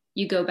 5,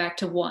 you go back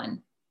to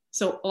 1.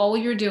 So all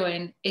you're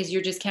doing is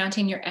you're just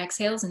counting your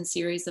exhales in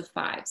series of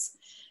 5s.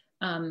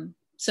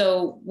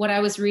 So what I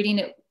was reading,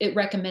 it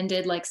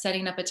recommended like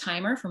setting up a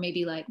timer for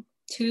maybe like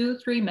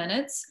 2-3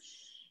 minutes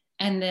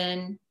and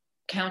then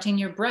counting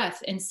your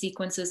breath in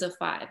sequences of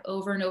 5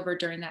 over and over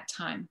during that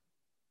time.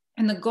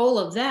 And the goal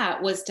of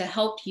that was to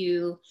help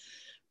you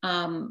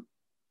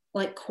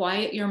like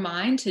quiet your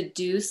mind to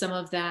do some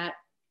of that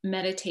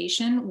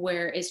meditation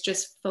where it's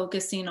just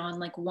focusing on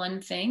like one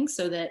thing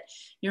so that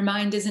your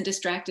mind isn't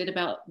distracted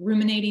about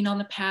ruminating on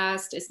the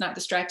past. It's not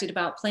distracted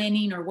about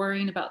planning or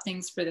worrying about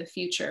things for the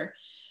future.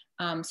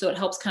 So it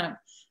helps kind of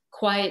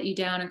quiet you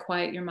down and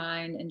quiet your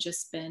mind and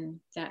just spend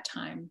that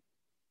time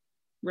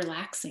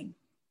relaxing.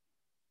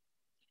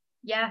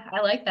 Yeah, I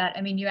like that.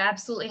 I mean, you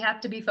absolutely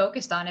have to be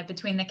focused on it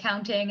between the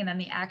counting and then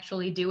the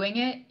actually doing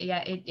it.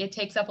 Yeah, it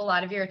takes up a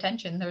lot of your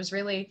attention. There's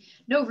really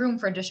no room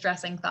for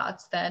distressing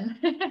thoughts then.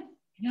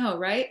 No,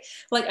 right?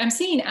 Like I'm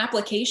seeing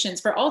applications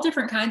for all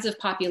different kinds of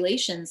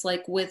populations,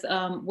 like with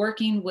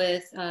working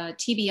with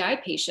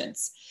TBI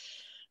patients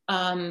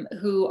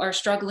who are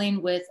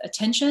struggling with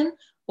attention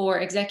or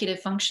executive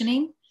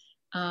functioning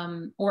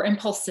or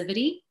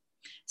impulsivity.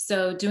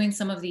 So doing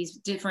some of these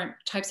different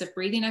types of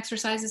breathing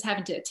exercises,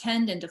 having to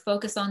attend and to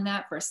focus on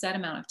that for a set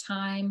amount of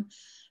time.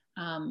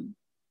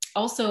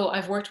 Also,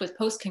 I've worked with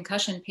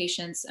post-concussion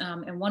patients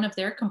and one of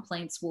their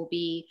complaints will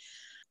be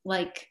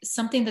like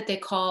something that they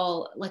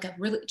call like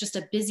just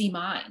a busy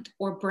mind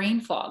or brain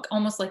fog,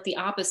 almost like the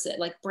opposite,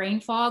 like brain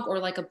fog or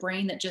like a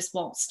brain that just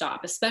won't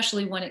stop,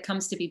 especially when it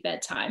comes to be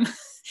bedtime.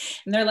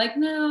 And they're like,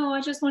 no, I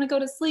just want to go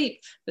to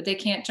sleep, but they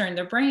can't turn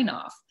their brain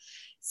off.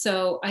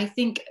 So I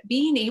think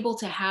being able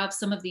to have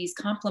some of these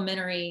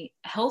complementary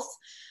health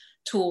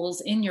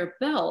tools in your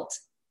belt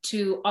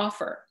to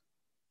offer,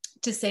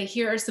 to say,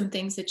 here are some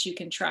things that you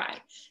can try.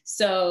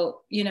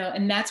 So,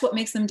 and that's what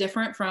makes them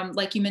different from,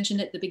 like you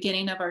mentioned at the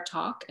beginning of our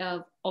talk,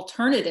 of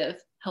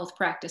alternative health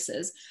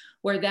practices,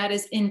 where that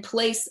is in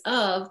place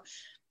of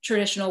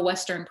traditional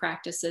Western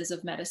practices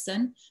of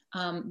medicine.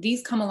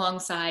 These come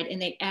alongside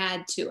and they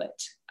add to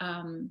it.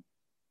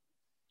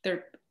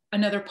 They're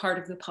another part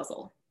of the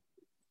puzzle.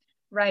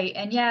 Right.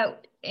 And yeah,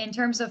 in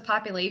terms of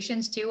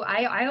populations too,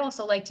 I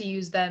also like to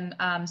use them,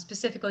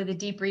 specifically the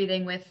deep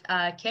breathing with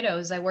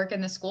kiddos. I work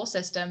in the school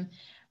system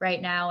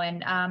right now,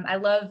 and I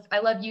love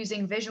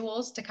using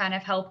visuals to kind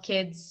of help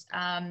kids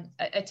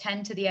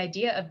attend to the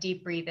idea of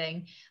deep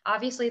breathing.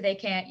 Obviously, they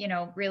can't,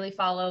 really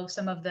follow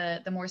some of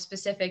the more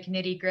specific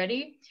nitty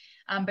gritty,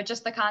 but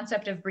just the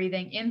concept of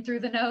breathing in through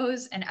the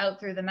nose and out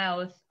through the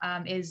mouth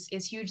is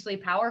hugely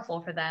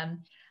powerful for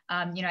them.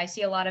 I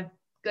see a lot of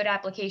good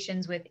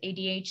applications with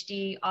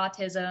ADHD,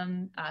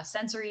 autism,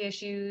 sensory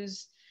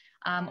issues,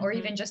 or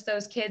even just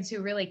those kids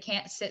who really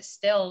can't sit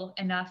still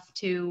enough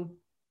to,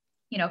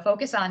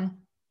 focus on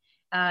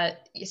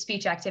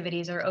speech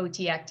activities or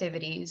OT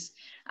activities.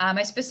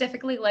 I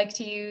specifically like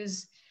to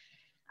use,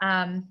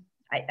 I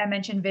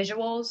mentioned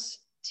visuals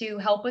to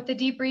help with the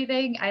deep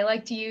breathing. I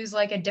like to use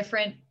like a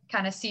different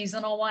kind of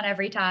seasonal one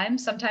every time.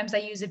 Sometimes I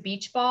use a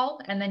beach ball,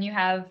 and then you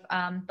have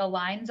the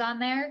lines on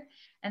there.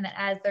 And then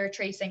as they're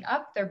tracing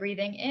up, they're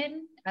breathing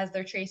in. As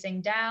they're tracing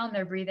down,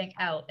 they're breathing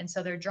out. And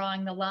so they're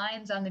drawing the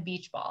lines on the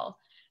beach ball.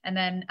 And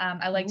then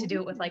I like to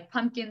do it with like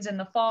pumpkins in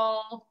the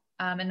fall,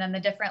 and then the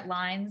different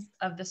lines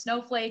of the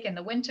snowflake in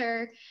the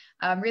winter,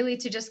 really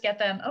to just get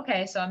them,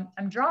 okay, so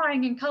I'm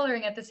drawing and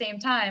coloring at the same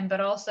time, but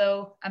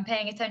also I'm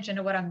paying attention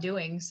to what I'm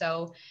doing.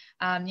 So,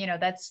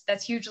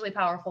 that's hugely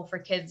powerful for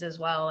kids as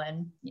well.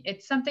 And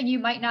it's something you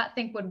might not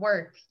think would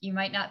work. You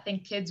might not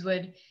think kids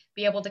would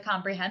be able to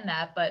comprehend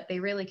that, but they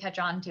really catch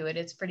on to it.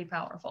 It's pretty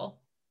powerful.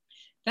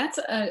 That's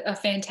a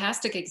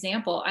fantastic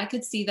example. I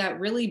could see that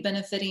really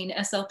benefiting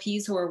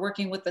SLPs who are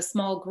working with a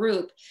small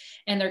group,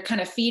 and they're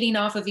kind of feeding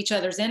off of each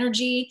other's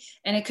energy.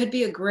 And it could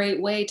be a great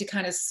way to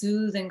kind of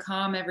soothe and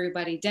calm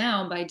everybody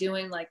down by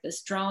doing like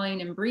this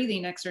drawing and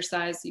breathing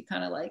exercise. You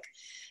kind of like,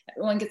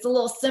 everyone gets a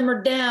little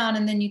simmered down,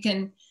 and then you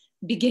can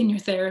begin your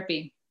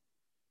therapy.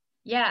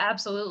 Yeah,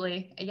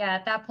 absolutely. Yeah,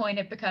 at that point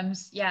it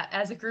becomes,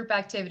 as a group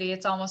activity,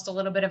 it's almost a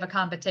little bit of a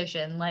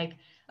competition. Like,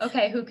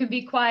 okay, who can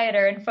be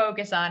quieter and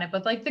focus on it,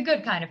 but like the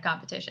good kind of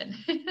competition.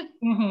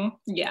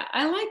 Yeah,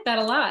 I like that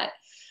a lot.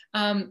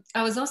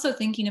 I was also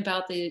thinking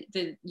about the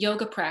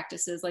yoga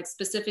practices, like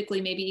specifically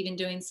maybe even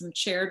doing some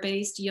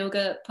chair-based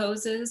yoga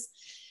poses.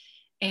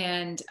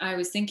 And I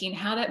was thinking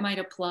how that might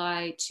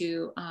apply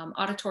to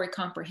auditory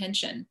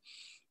comprehension.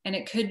 And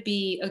it could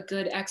be a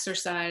good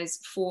exercise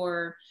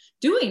for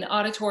doing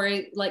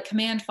auditory, like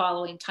command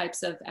following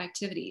types of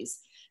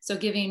activities. So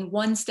giving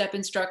 1-step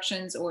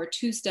instructions or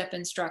 2-step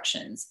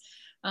instructions.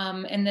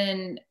 And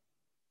then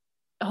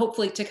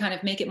hopefully to kind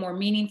of make it more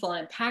meaningful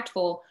and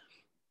impactful,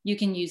 you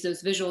can use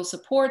those visual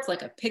supports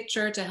like a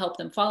picture to help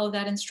them follow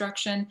that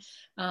instruction.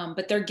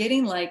 But they're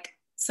getting like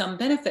some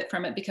benefit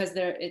from it because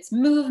it's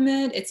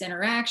movement, it's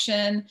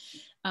interaction.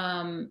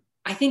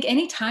 I think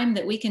anytime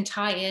that we can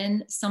tie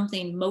in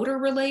something motor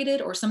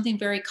related or something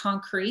very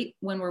concrete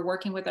when we're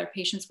working with our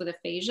patients with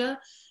aphasia,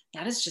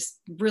 that is just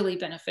really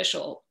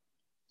beneficial.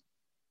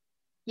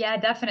 Yeah,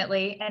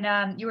 definitely.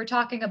 And you were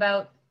talking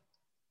about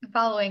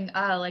following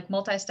like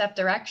multi-step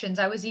directions.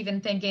 I was even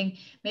thinking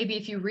maybe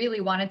if you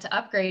really wanted to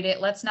upgrade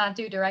it, let's not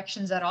do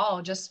directions at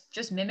all.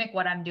 Just mimic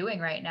what I'm doing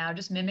right now.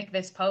 Just mimic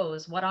this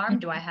pose. What arm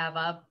do I have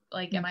up?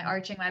 Like, am I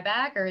arching my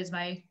back, or is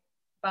my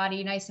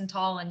body nice and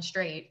tall and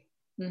straight?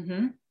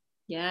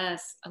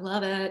 Yes, I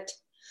love it.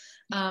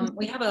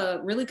 We have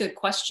a really good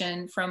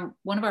question from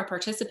one of our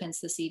participants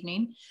this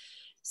evening.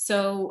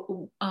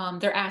 So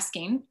they're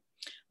asking,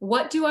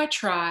 what do I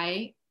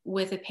try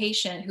with a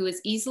patient who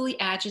is easily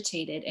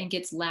agitated and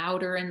gets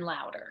louder and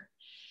louder?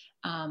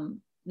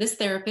 This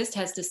therapist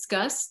has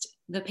discussed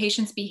the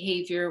patient's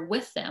behavior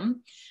with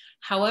them.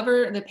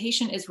 However, the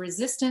patient is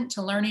resistant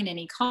to learning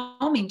any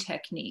calming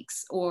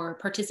techniques or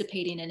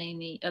participating in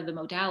any of the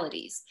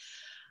modalities.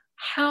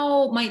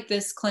 How might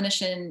this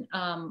clinician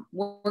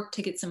work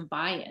to get some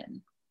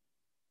buy-in?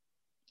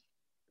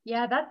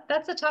 Yeah,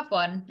 that's a tough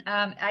one.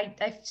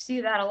 I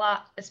see that a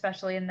lot,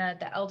 especially in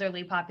the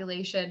elderly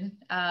population.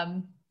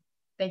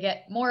 They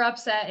get more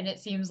upset, and it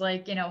seems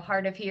like,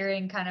 hard of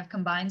hearing kind of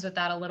combines with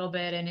that a little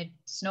bit, and it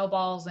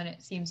snowballs, and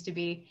it seems to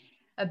be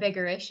a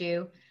bigger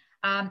issue.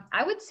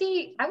 I would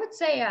say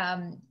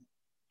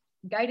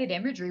guided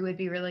imagery would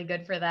be really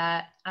good for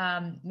that.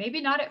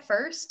 Maybe not at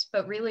first,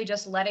 but really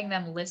just letting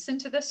them listen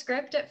to the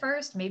script at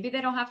first. Maybe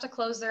they don't have to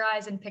close their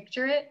eyes and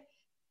picture it,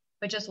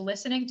 but just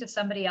listening to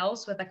somebody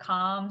else with a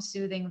calm,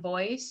 soothing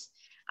voice.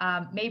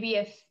 Maybe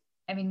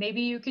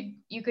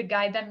you could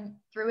guide them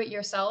through it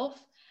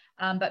yourself,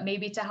 but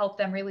maybe to help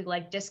them really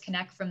like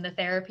disconnect from the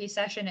therapy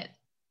session, it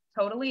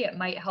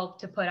might help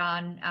to put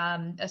on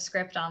a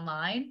script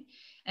online.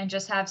 and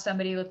just have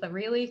somebody with a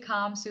really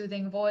calm,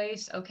 soothing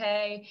voice.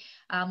 Okay.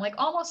 Like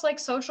almost like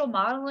social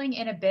modeling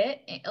in a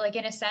bit, like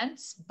in a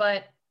sense,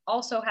 but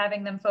also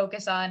having them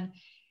focus on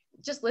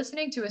just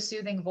listening to a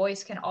soothing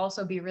voice can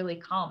also be really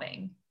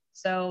calming.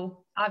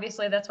 So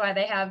obviously that's why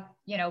they have,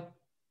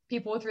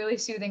 people with really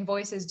soothing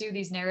voices do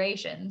these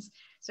narrations.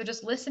 So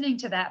just listening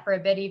to that for a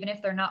bit, even if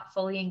they're not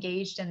fully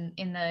engaged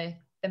in the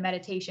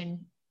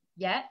meditation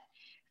yet,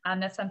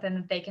 that's something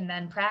that they can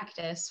then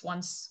practice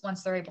once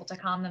they're able to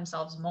calm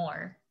themselves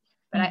more.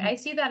 But I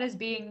see that as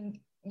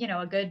being,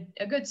 a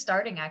good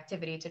starting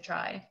activity to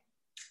try.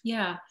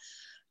 Yeah.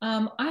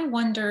 I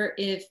wonder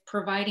if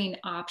providing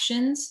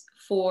options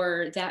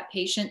for that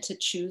patient to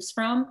choose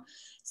from.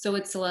 So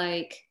it's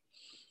like,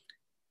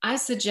 I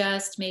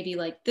suggest maybe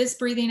like this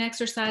breathing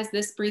exercise,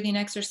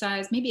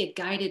 maybe a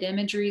guided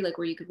imagery, like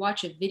where you could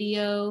watch a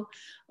video,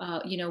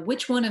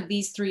 which one of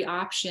these three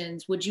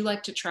options would you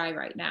like to try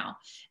right now?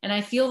 And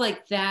I feel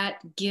like that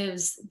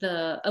gives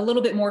a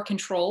little bit more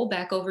control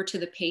back over to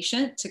the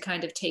patient to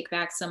kind of take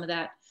back some of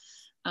that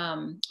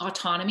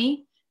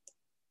autonomy.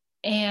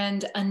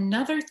 And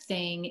another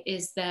thing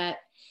is that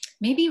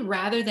maybe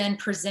rather than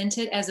present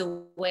it as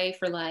a way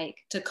for like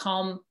to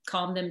calm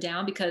them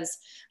down, because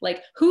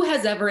like who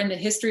has ever in the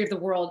history of the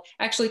world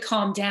actually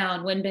calmed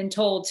down when been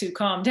told to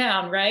calm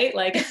down, right?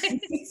 Like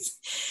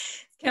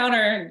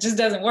counter just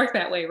doesn't work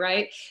that way,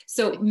 right?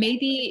 So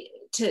maybe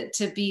to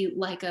be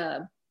like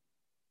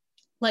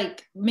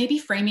maybe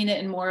framing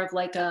it in more of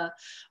like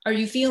are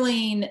you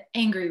feeling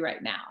angry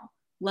right now?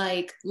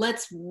 Like,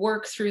 let's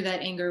work through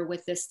that anger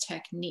with this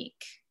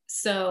technique.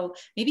 So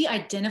maybe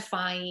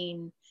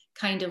identifying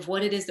kind of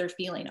what it is they're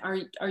feeling.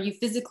 Are you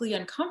physically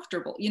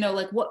uncomfortable?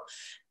 Like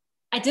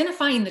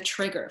identifying the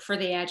trigger for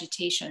the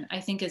agitation, I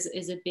think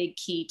is a big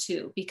key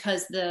too,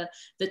 because the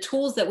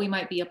tools that we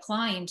might be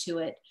applying to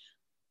it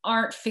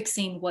aren't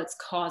fixing what's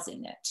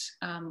causing it,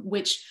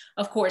 which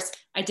of course,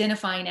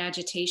 identifying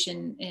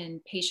agitation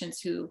in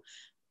patients who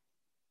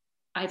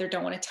either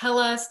don't want to tell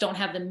us, don't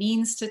have the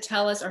means to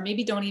tell us, or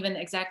maybe don't even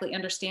exactly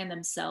understand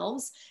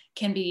themselves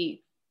can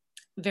be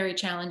very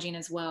challenging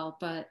as well.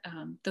 But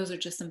those are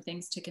just some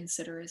things to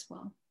consider as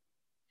well.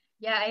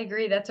 Yeah, I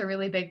agree. That's a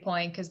really big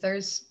point, because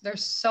there's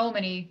so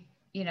many,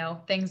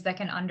 things that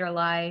can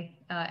underlie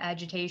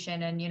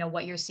agitation and,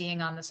 what you're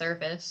seeing on the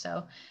surface.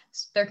 So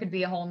there could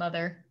be a whole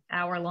nother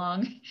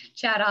hour-long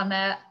chat on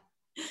that.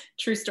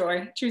 True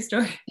story.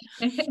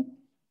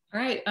 All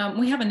right.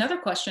 We have another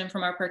question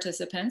from our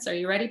participants. Are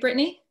you ready,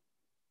 Brittany?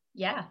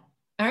 Yeah.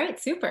 All right.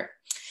 Super.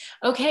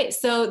 Okay.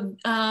 So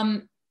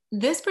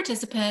this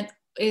participant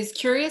is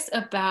curious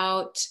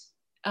about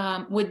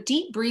would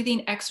deep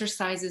breathing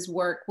exercises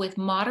work with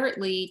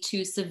moderately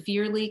to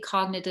severely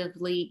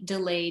cognitively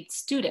delayed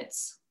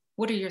students?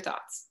 What are your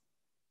thoughts?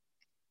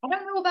 I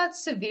don't know about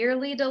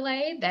severely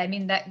delayed. I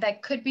mean,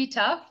 that could be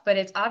tough, but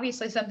it's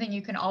obviously something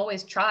you can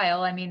always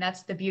trial. I mean,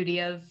 that's the beauty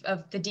of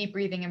the deep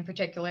breathing in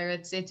particular.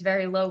 It's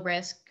very low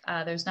risk.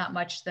 There's not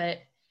much that,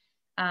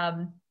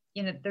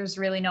 there's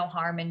really no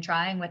harm in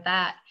trying with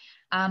that.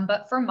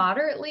 But for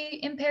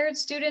moderately impaired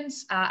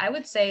students, I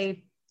would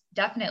say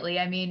definitely.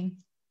 I mean,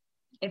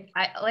 if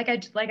like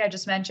I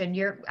just mentioned,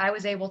 I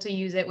was able to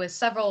use it with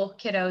several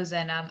kiddos,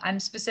 and I'm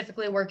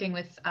specifically working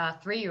with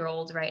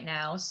 3-year-olds right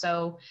now.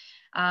 So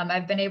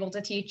I've been able to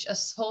teach a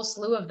whole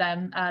slew of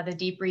them the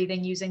deep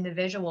breathing using the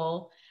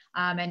visual.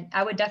 And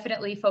I would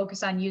definitely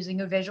focus on using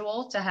a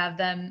visual to have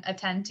them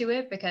attend to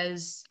it,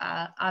 because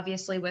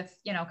obviously with,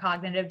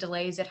 cognitive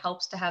delays, it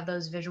helps to have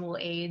those visual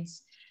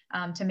aids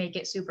to make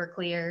it super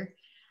clear.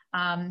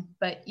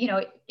 But,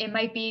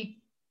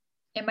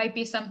 it might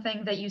be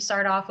something that you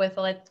start off with,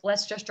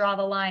 let's just draw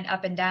the line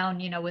up and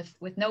down,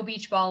 with no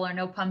beach ball or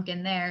no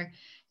pumpkin there.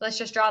 Let's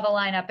just draw the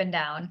line up and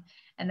down.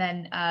 And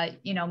then,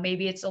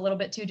 maybe it's a little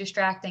bit too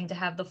distracting to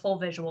have the full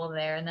visual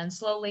there. And then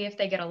slowly, if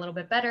they get a little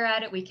bit better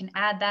at it, we can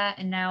add that.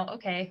 And now,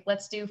 okay,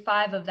 let's do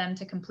 5 of them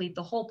to complete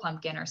the whole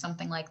pumpkin or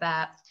something like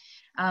that.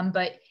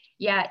 But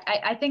yeah,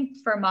 I think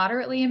for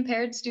moderately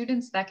impaired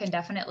students, that can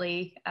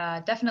definitely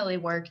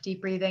work.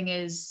 Deep breathing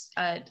is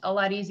a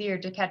lot easier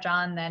to catch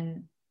on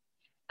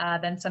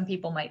than some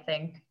people might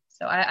think.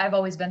 So I've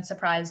always been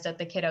surprised at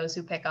the kiddos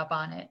who pick up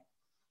on it.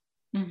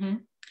 Mm-hmm.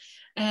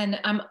 And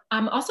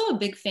I'm also a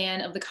big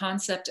fan of the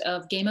concept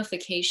of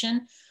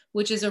gamification,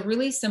 which is a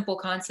really simple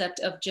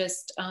concept of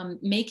just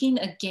making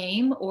a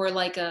game or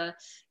like a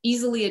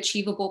easily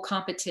achievable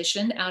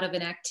competition out of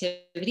an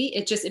activity.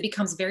 It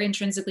becomes very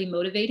intrinsically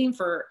motivating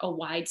for a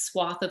wide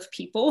swath of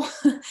people,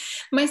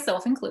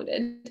 myself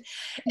included.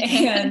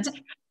 And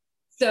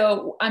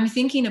so I'm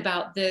thinking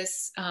about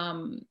this,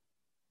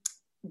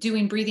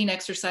 doing breathing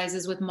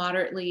exercises with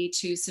moderately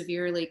to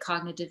severely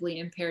cognitively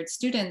impaired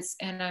students.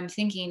 And I'm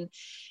thinking,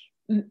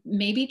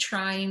 maybe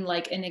trying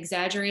like an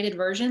exaggerated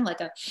version, like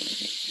a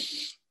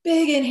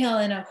big inhale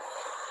and a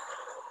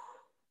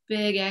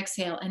big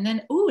exhale. And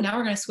then, now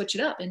we're going to switch it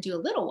up and do a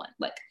little one,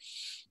 like,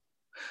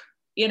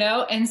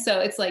 and so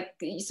it's like,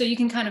 so you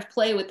can kind of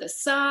play with the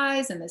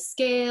size and the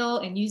scale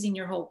and using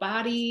your whole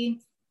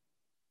body.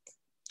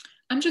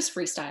 I'm just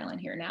freestyling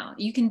here now.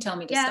 You can tell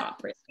me to Yeah. stop,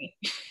 Brittany.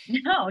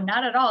 No,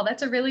 not at all.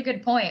 That's a really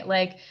good point.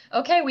 Like,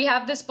 okay, we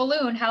have this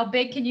balloon. How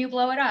big can you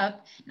blow it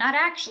up? Not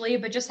actually,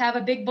 but just have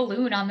a big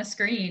balloon on the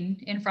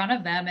screen in front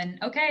of them.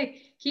 And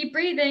okay, keep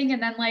breathing.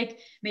 And then, like,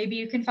 maybe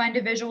you can find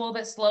a visual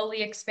that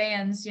slowly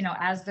expands,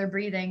 as they're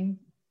breathing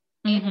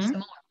in some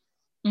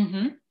more.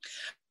 Mm-hmm.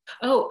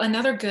 Oh,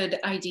 another good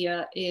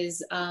idea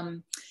is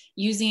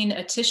using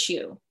a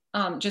tissue,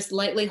 just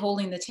lightly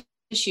holding the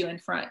tissue in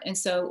front. And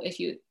so if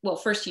you, well,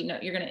 first, you're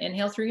going to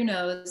inhale through your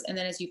nose, and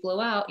then as you blow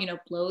out,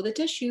 blow the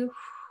tissue,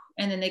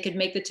 and then they could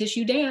make the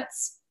tissue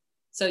dance.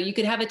 So you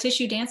could have a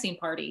tissue dancing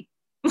party.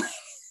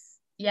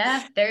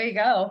 Yeah, there you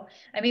go.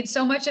 I mean,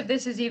 so much of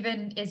this is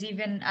even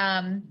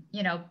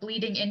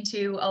bleeding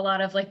into a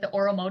lot of like the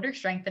oral motor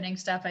strengthening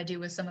stuff I do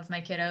with some of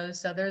my kiddos.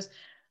 So there's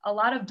a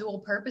lot of dual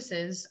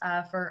purposes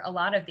for a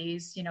lot of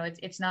these.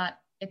 It's not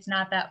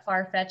that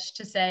far-fetched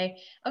to say,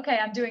 okay,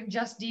 I'm doing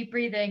just deep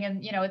breathing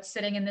and it's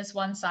sitting in this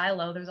one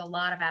silo. There's a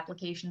lot of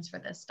applications for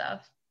this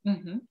stuff.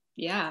 Mm-hmm.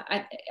 Yeah,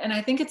 and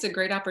I think it's a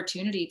great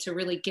opportunity to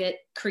really get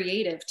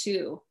creative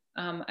too.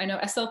 I know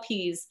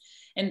SLPs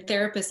and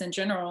therapists in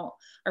general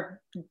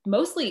are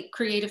mostly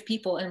creative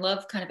people and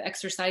love kind of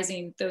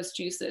exercising those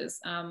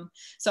juices.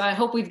 So I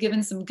hope we've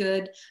given some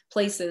good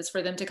places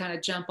for them to kind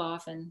of jump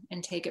off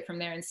and take it from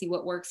there and see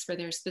what works for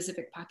their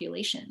specific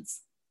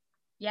populations.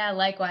 Yeah,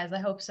 likewise. I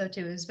hope so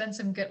too. There's been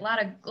some a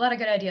lot of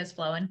good ideas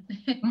flowing.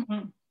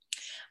 Mm-hmm.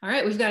 All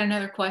right, we've got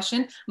another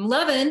question. I'm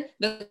loving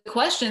the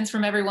questions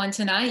from everyone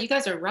tonight. You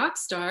guys are rock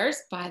stars,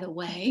 by the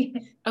way.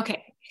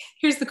 Okay,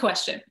 here's the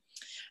question.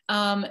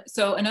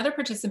 So another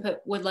participant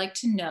would like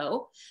to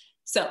know,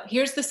 so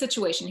here's the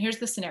situation, here's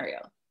the scenario.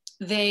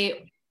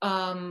 They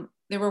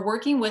were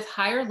working with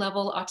higher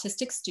level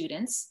autistic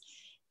students,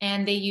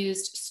 and they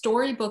used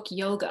storybook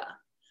yoga,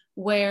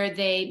 where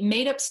they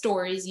made up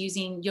stories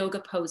using yoga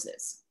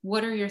poses.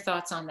 What are your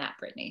thoughts on that,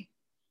 Brittany?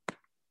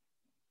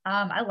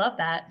 I love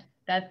that.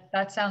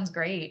 That sounds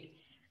great.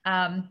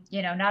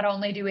 Not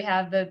only do we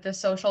have the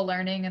social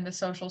learning and the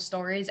social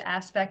stories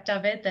aspect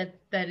of it,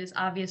 that is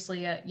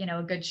obviously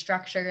a good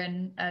structure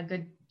and a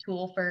good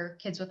tool for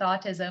kids with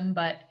autism,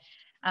 but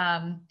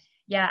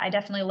yeah, I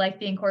definitely like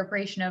the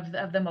incorporation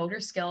of the motor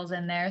skills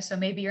in there. So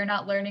maybe you're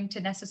not learning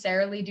to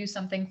necessarily do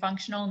something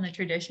functional in the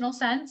traditional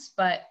sense,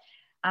 but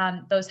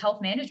those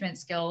health management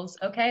skills,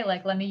 okay,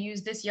 like let me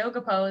use this yoga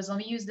pose, let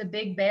me use the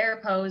big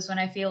bear pose when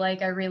I feel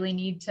like I really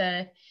need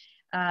to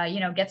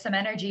get some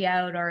energy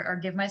out or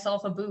give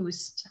myself a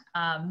boost.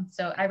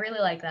 So I really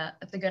like that.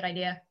 That's a good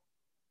idea.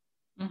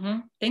 Mm-hmm.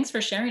 Thanks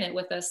for sharing it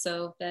with us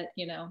so that,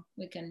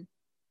 we can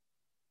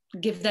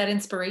give that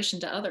inspiration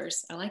to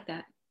others. I like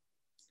that.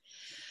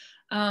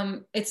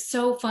 It's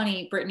so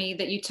funny, Brittany,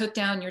 that you took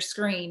down your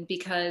screen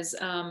because,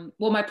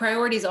 my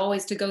priority is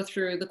always to go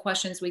through the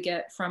questions we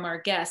get from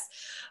our guests,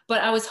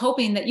 but I was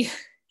hoping that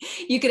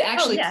you could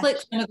actually click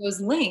some of those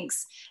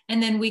links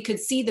and then we could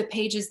see the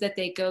pages that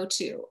they go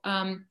to.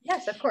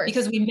 Yes, of course.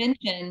 Because we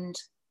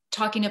mentioned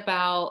talking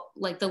about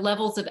like the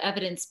levels of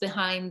evidence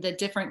behind the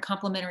different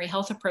complementary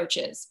health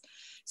approaches.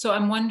 So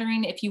I'm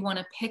wondering if you want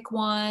to pick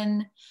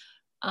one.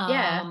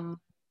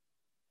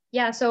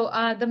 Yeah. So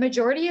the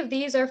majority of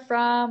these are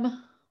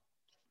from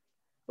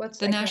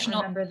the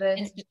National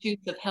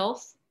Institutes of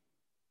Health.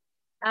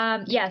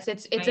 Yes,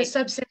 it's a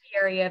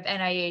subsidiary of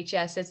NIH.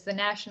 Yes, it's the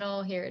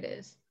national. Here it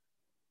is.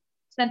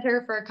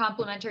 Center for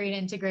Complementary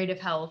and Integrative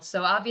Health.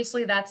 So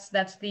obviously that's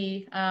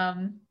the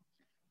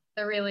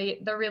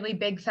really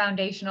big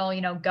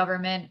foundational,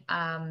 government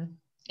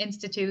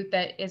institute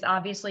that is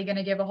obviously going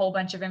to give a whole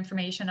bunch of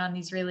information on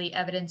these really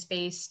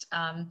evidence-based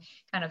kind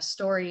of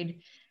storied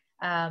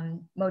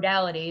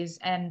modalities.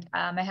 And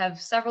I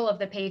have several of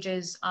the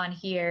pages on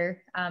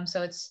here.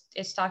 So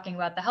it's talking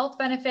about the health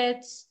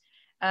benefits,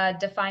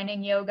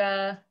 defining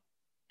yoga,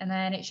 and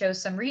then it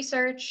shows some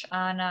research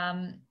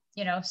on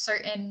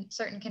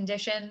certain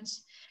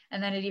conditions.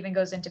 And then it even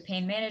goes into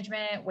pain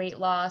management, weight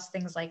loss,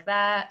 things like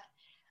that.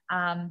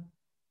 And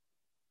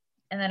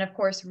then of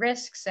course,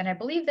 risks. And I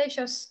believe they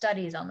show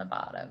studies on the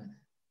bottom.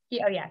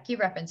 Key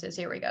references,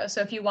 here we go.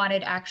 So if you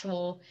wanted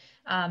actual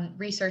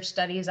research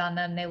studies on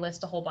them, they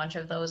list a whole bunch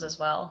of those as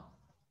well.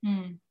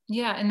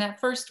 Yeah, and that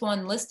first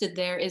one listed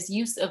there is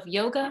use of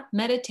yoga,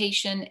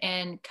 meditation,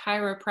 and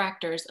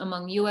chiropractors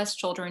among US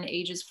children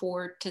ages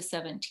 4 to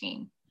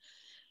 17.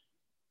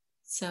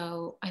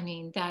 So, I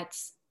mean,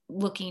 that's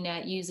looking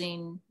at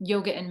using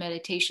yoga and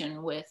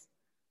meditation with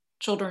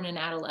children and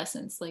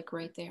adolescents, like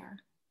right there.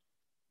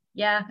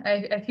 Yeah,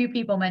 a few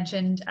people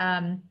mentioned,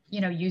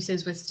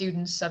 uses with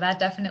students. So that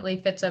definitely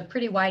fits a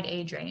pretty wide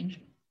age range.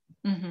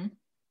 Mm-hmm.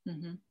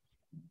 Mm-hmm.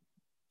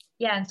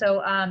 Yeah, and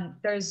so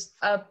there's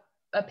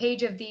a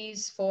page of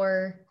these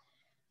for,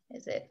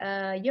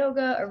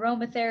 yoga,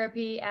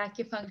 aromatherapy,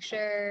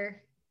 acupuncture,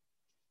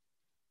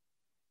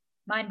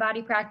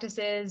 mind-body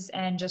practices,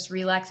 and just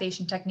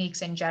relaxation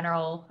techniques in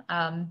general.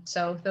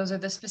 So those are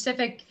the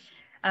specific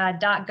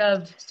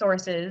 .gov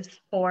sources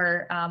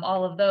for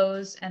all of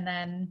those. And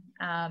then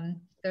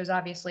there's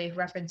obviously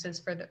references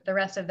for the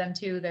rest of them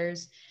too.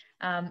 There's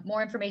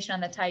more information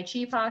on the Tai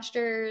Chi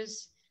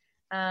postures,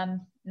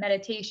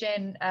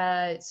 meditation,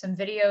 some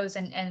videos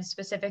and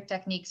specific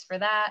techniques for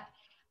that.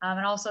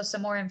 And also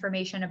some more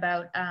information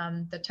about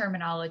the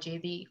terminology,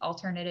 the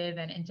alternative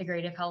and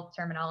integrative health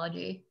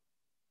terminology.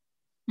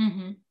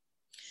 Mm-hmm.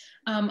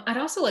 I'd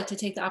also like to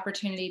take the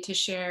opportunity to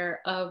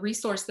share a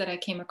resource that I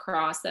came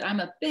across that I'm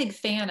a big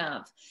fan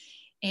of.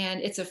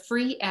 And it's a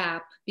free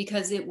app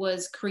because it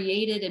was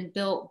created and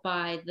built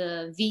by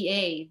the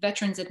VA,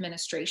 Veterans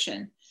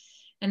Administration.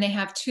 And they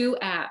have two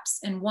apps,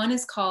 and one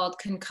is called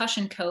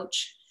Concussion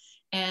Coach,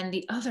 and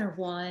the other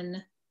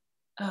one,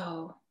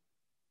 oh,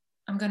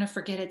 I'm going to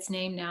forget its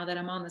name now that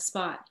I'm on the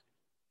spot.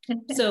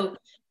 So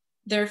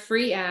they're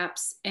free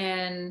apps.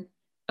 And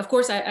of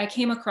course, I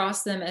came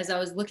across them as I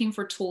was looking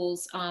for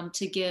tools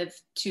to give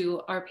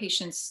to our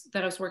patients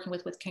that I was working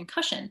with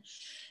concussion.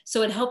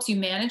 So it helps you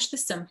manage the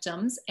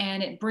symptoms,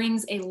 and it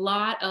brings a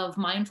lot of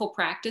mindful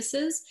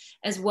practices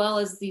as well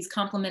as these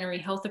complementary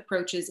health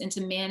approaches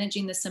into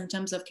managing the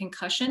symptoms of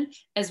concussion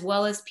as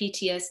well as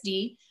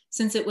PTSD,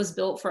 since it was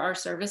built for our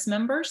service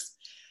members.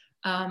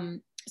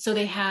 So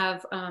they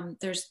have,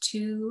 there's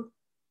two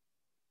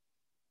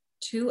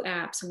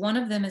apps. One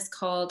of them is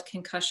called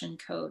Concussion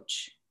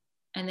Coach,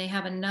 and they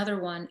have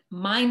another one,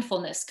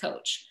 Mindfulness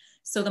Coach.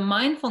 So the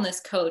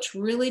Mindfulness Coach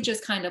really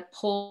just kind of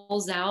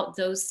pulls out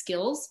those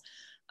skills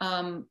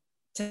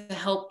to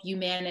help you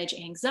manage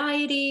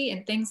anxiety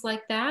and things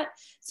like that.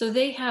 So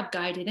they have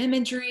guided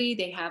imagery,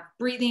 they have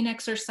breathing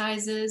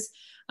exercises.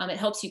 It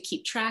helps you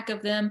keep track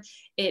of them.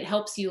 It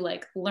helps you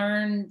like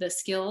learn the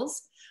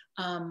skills.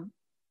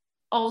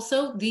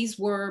 Also, these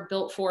were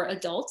built for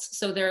adults,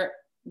 so they're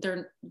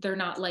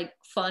not like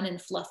fun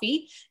and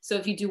fluffy. So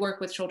if you do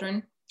work with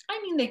children, I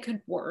mean, they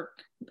could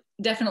work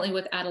definitely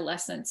with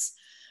adolescents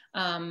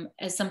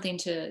as something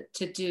to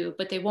do,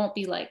 but they won't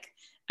be like,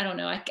 I don't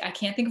know, I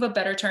can't think of a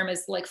better term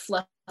as like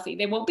fluffy.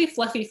 They won't be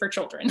fluffy for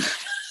children.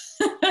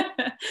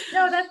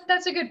 No,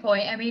 that's a good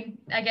point. I mean,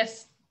 I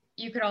guess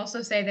you could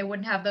also say they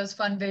wouldn't have those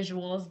fun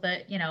visuals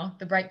that, you know,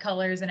 the bright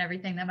colors and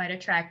everything that might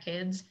attract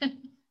kids.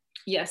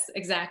 Yes,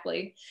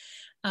 exactly.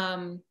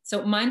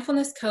 So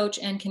Mindfulness Coach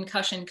and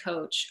Concussion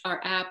Coach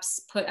are apps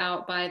put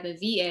out by the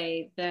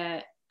VA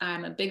that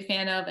I'm a big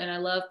fan of, and I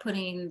love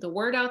putting the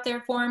word out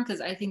there for them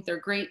because I think they're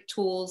great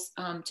tools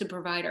to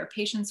provide our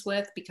patients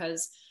with,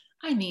 because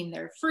I mean,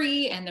 they're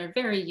free and they're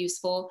very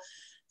useful.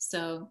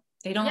 So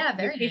they don't,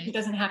 your patient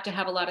doesn't have to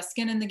have a lot of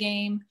skin in the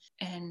game,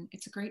 and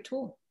it's a great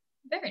tool.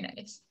 Very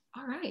nice.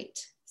 All right.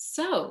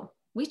 So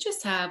we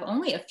just have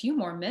only a few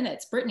more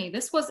minutes. Brittany,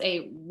 this was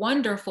a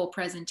wonderful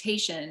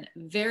presentation,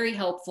 very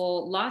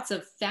helpful, lots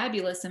of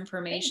fabulous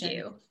information. Thank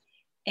you.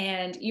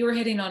 And you were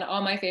hitting on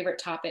all my favorite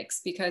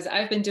topics, because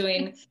I've been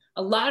doing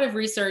a lot of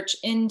research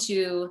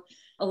into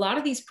a lot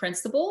of these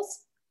principles,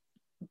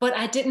 but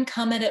I didn't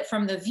come at it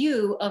from the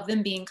view of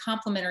them being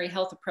complementary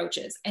health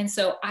approaches. And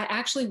so I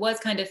actually was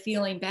kind of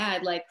feeling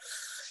bad, like,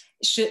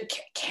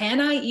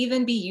 can I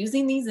even be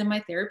using these in my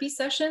therapy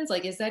sessions?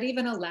 Like, is that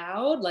even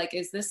allowed? Like,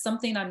 is this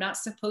something I'm not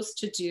supposed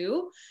to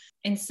do?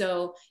 And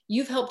so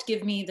you've helped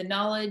give me the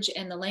knowledge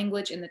and the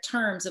language and the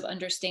terms of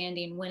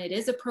understanding when it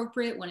is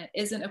appropriate, when it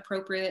isn't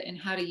appropriate, and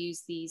how to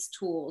use these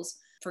tools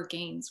for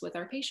gains with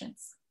our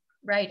patients.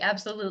 Right,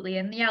 absolutely.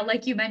 And yeah,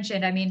 like you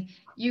mentioned, I mean,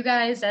 you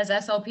guys as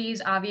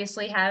SLPs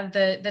obviously have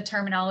the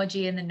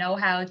terminology and the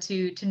know-how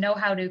to know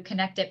how to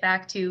connect it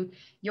back to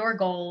your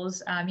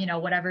goals, you know,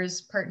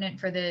 whatever's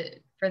pertinent for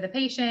the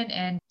patient,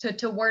 and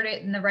to word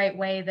it in the right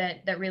way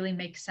that really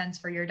makes sense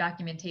for your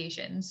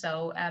documentation.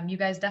 So you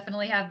guys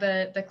definitely have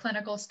the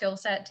clinical skill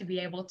set to be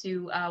able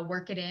to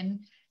work it in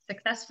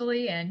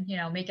successfully and, you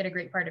know, make it a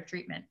great part of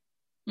treatment.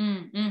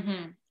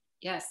 Mm-hmm.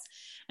 Yes.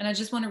 And I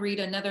just want to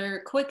read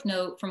another quick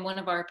note from one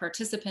of our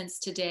participants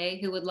today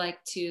who would like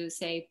to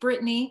say,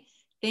 Brittany,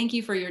 thank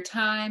you for your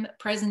time,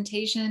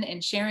 presentation,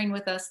 and sharing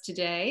with us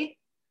today.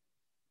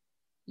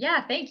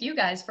 Yeah, thank you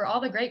guys for all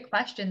the great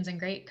questions and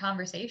great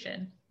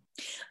conversation.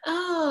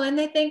 Oh, and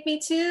they thank me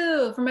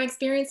too for my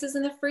experiences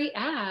in the free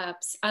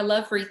apps. I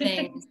love free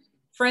things.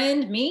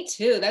 Friend, me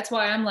too. That's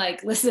why I'm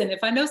like, listen, if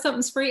I know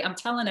something's free, I'm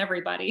telling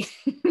everybody.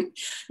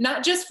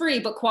 Not just free,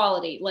 but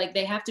quality. Like,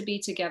 they have to be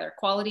together,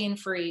 quality and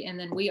free. And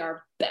then we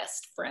are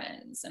best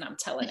friends. And I'm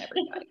telling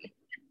everybody.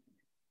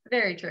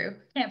 Very true.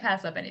 Can't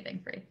pass up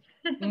anything free.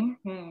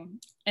 Mm-hmm.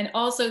 And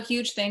also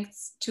huge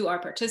thanks to our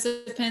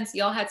participants.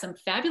 Y'all had some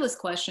fabulous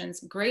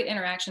questions, great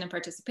interaction and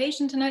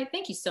participation tonight.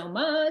 Thank you so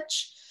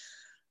much.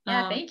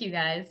 Yeah, thank you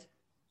guys.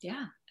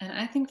 Yeah, and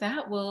I think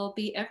that will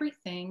be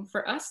everything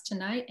for us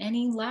tonight.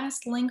 Any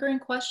last lingering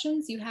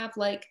questions? You have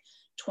like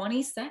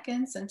 20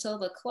 seconds until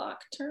the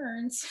clock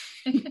turns.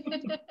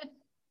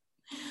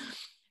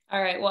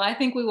 All right, well, I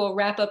think we will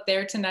wrap up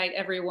there tonight,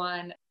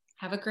 everyone.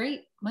 Have a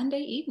great Monday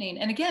evening.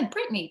 And again,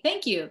 Brittany,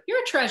 thank you.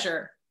 You're a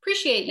treasure.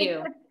 Appreciate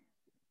you.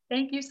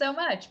 Thank you so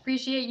much.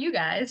 Appreciate you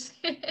guys.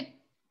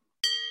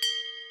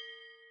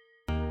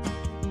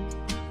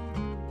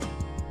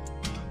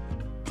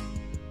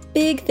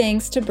 big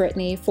thanks to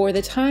Brittany for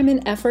the time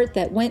and effort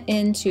that went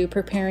into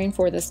preparing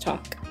for this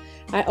talk.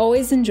 I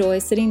always enjoy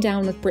sitting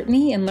down with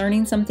Brittany and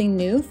learning something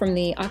new from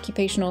the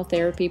occupational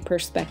therapy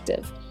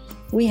perspective.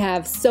 We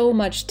have so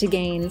much to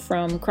gain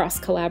from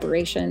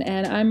cross-collaboration,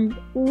 and I'm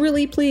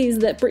really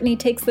pleased that Brittany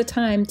takes the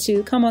time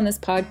to come on this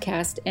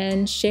podcast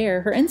and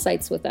share her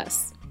insights with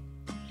us.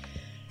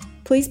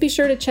 Please be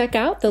sure to check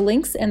out the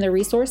links and the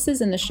resources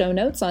in the show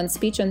notes on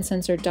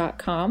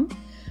speechuncensored.com.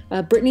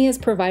 Brittany has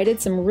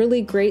provided some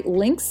really great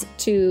links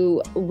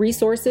to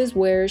resources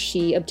where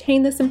she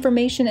obtained this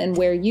information and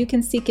where you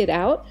can seek it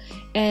out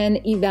and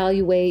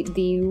evaluate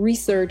the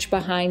research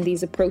behind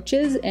these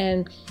approaches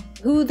and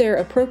who they're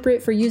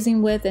appropriate for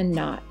using with and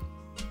not.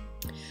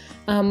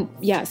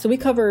 So we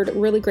covered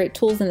really great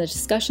tools in the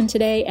discussion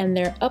today, and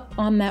they're up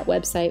on that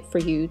website for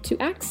you to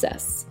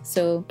access.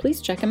 So please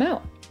check them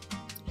out.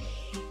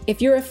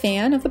 If you're a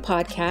fan of the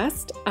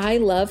podcast, I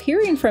love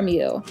hearing from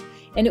you.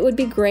 And it would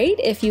be great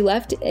if you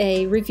left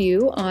a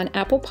review on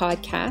Apple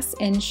Podcasts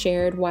and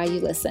shared why you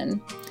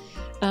listen.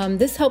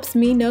 This helps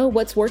me know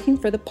what's working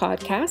for the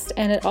podcast,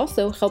 and it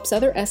also helps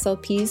other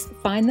SLPs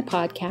find the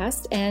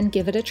podcast and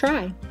give it a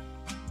try.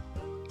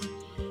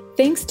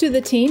 Thanks to the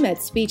team at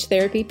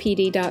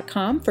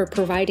speechtherapypd.com for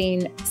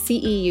providing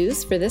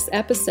CEUs for this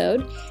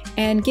episode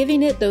and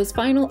giving it those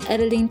final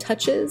editing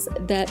touches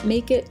that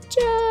make it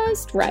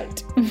just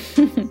right.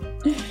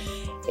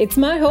 It's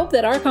my hope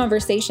that our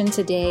conversation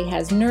today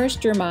has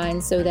nourished your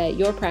mind so that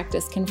your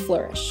practice can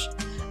flourish.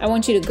 I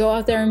want you to go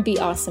out there and be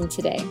awesome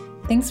today.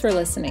 Thanks for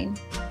listening.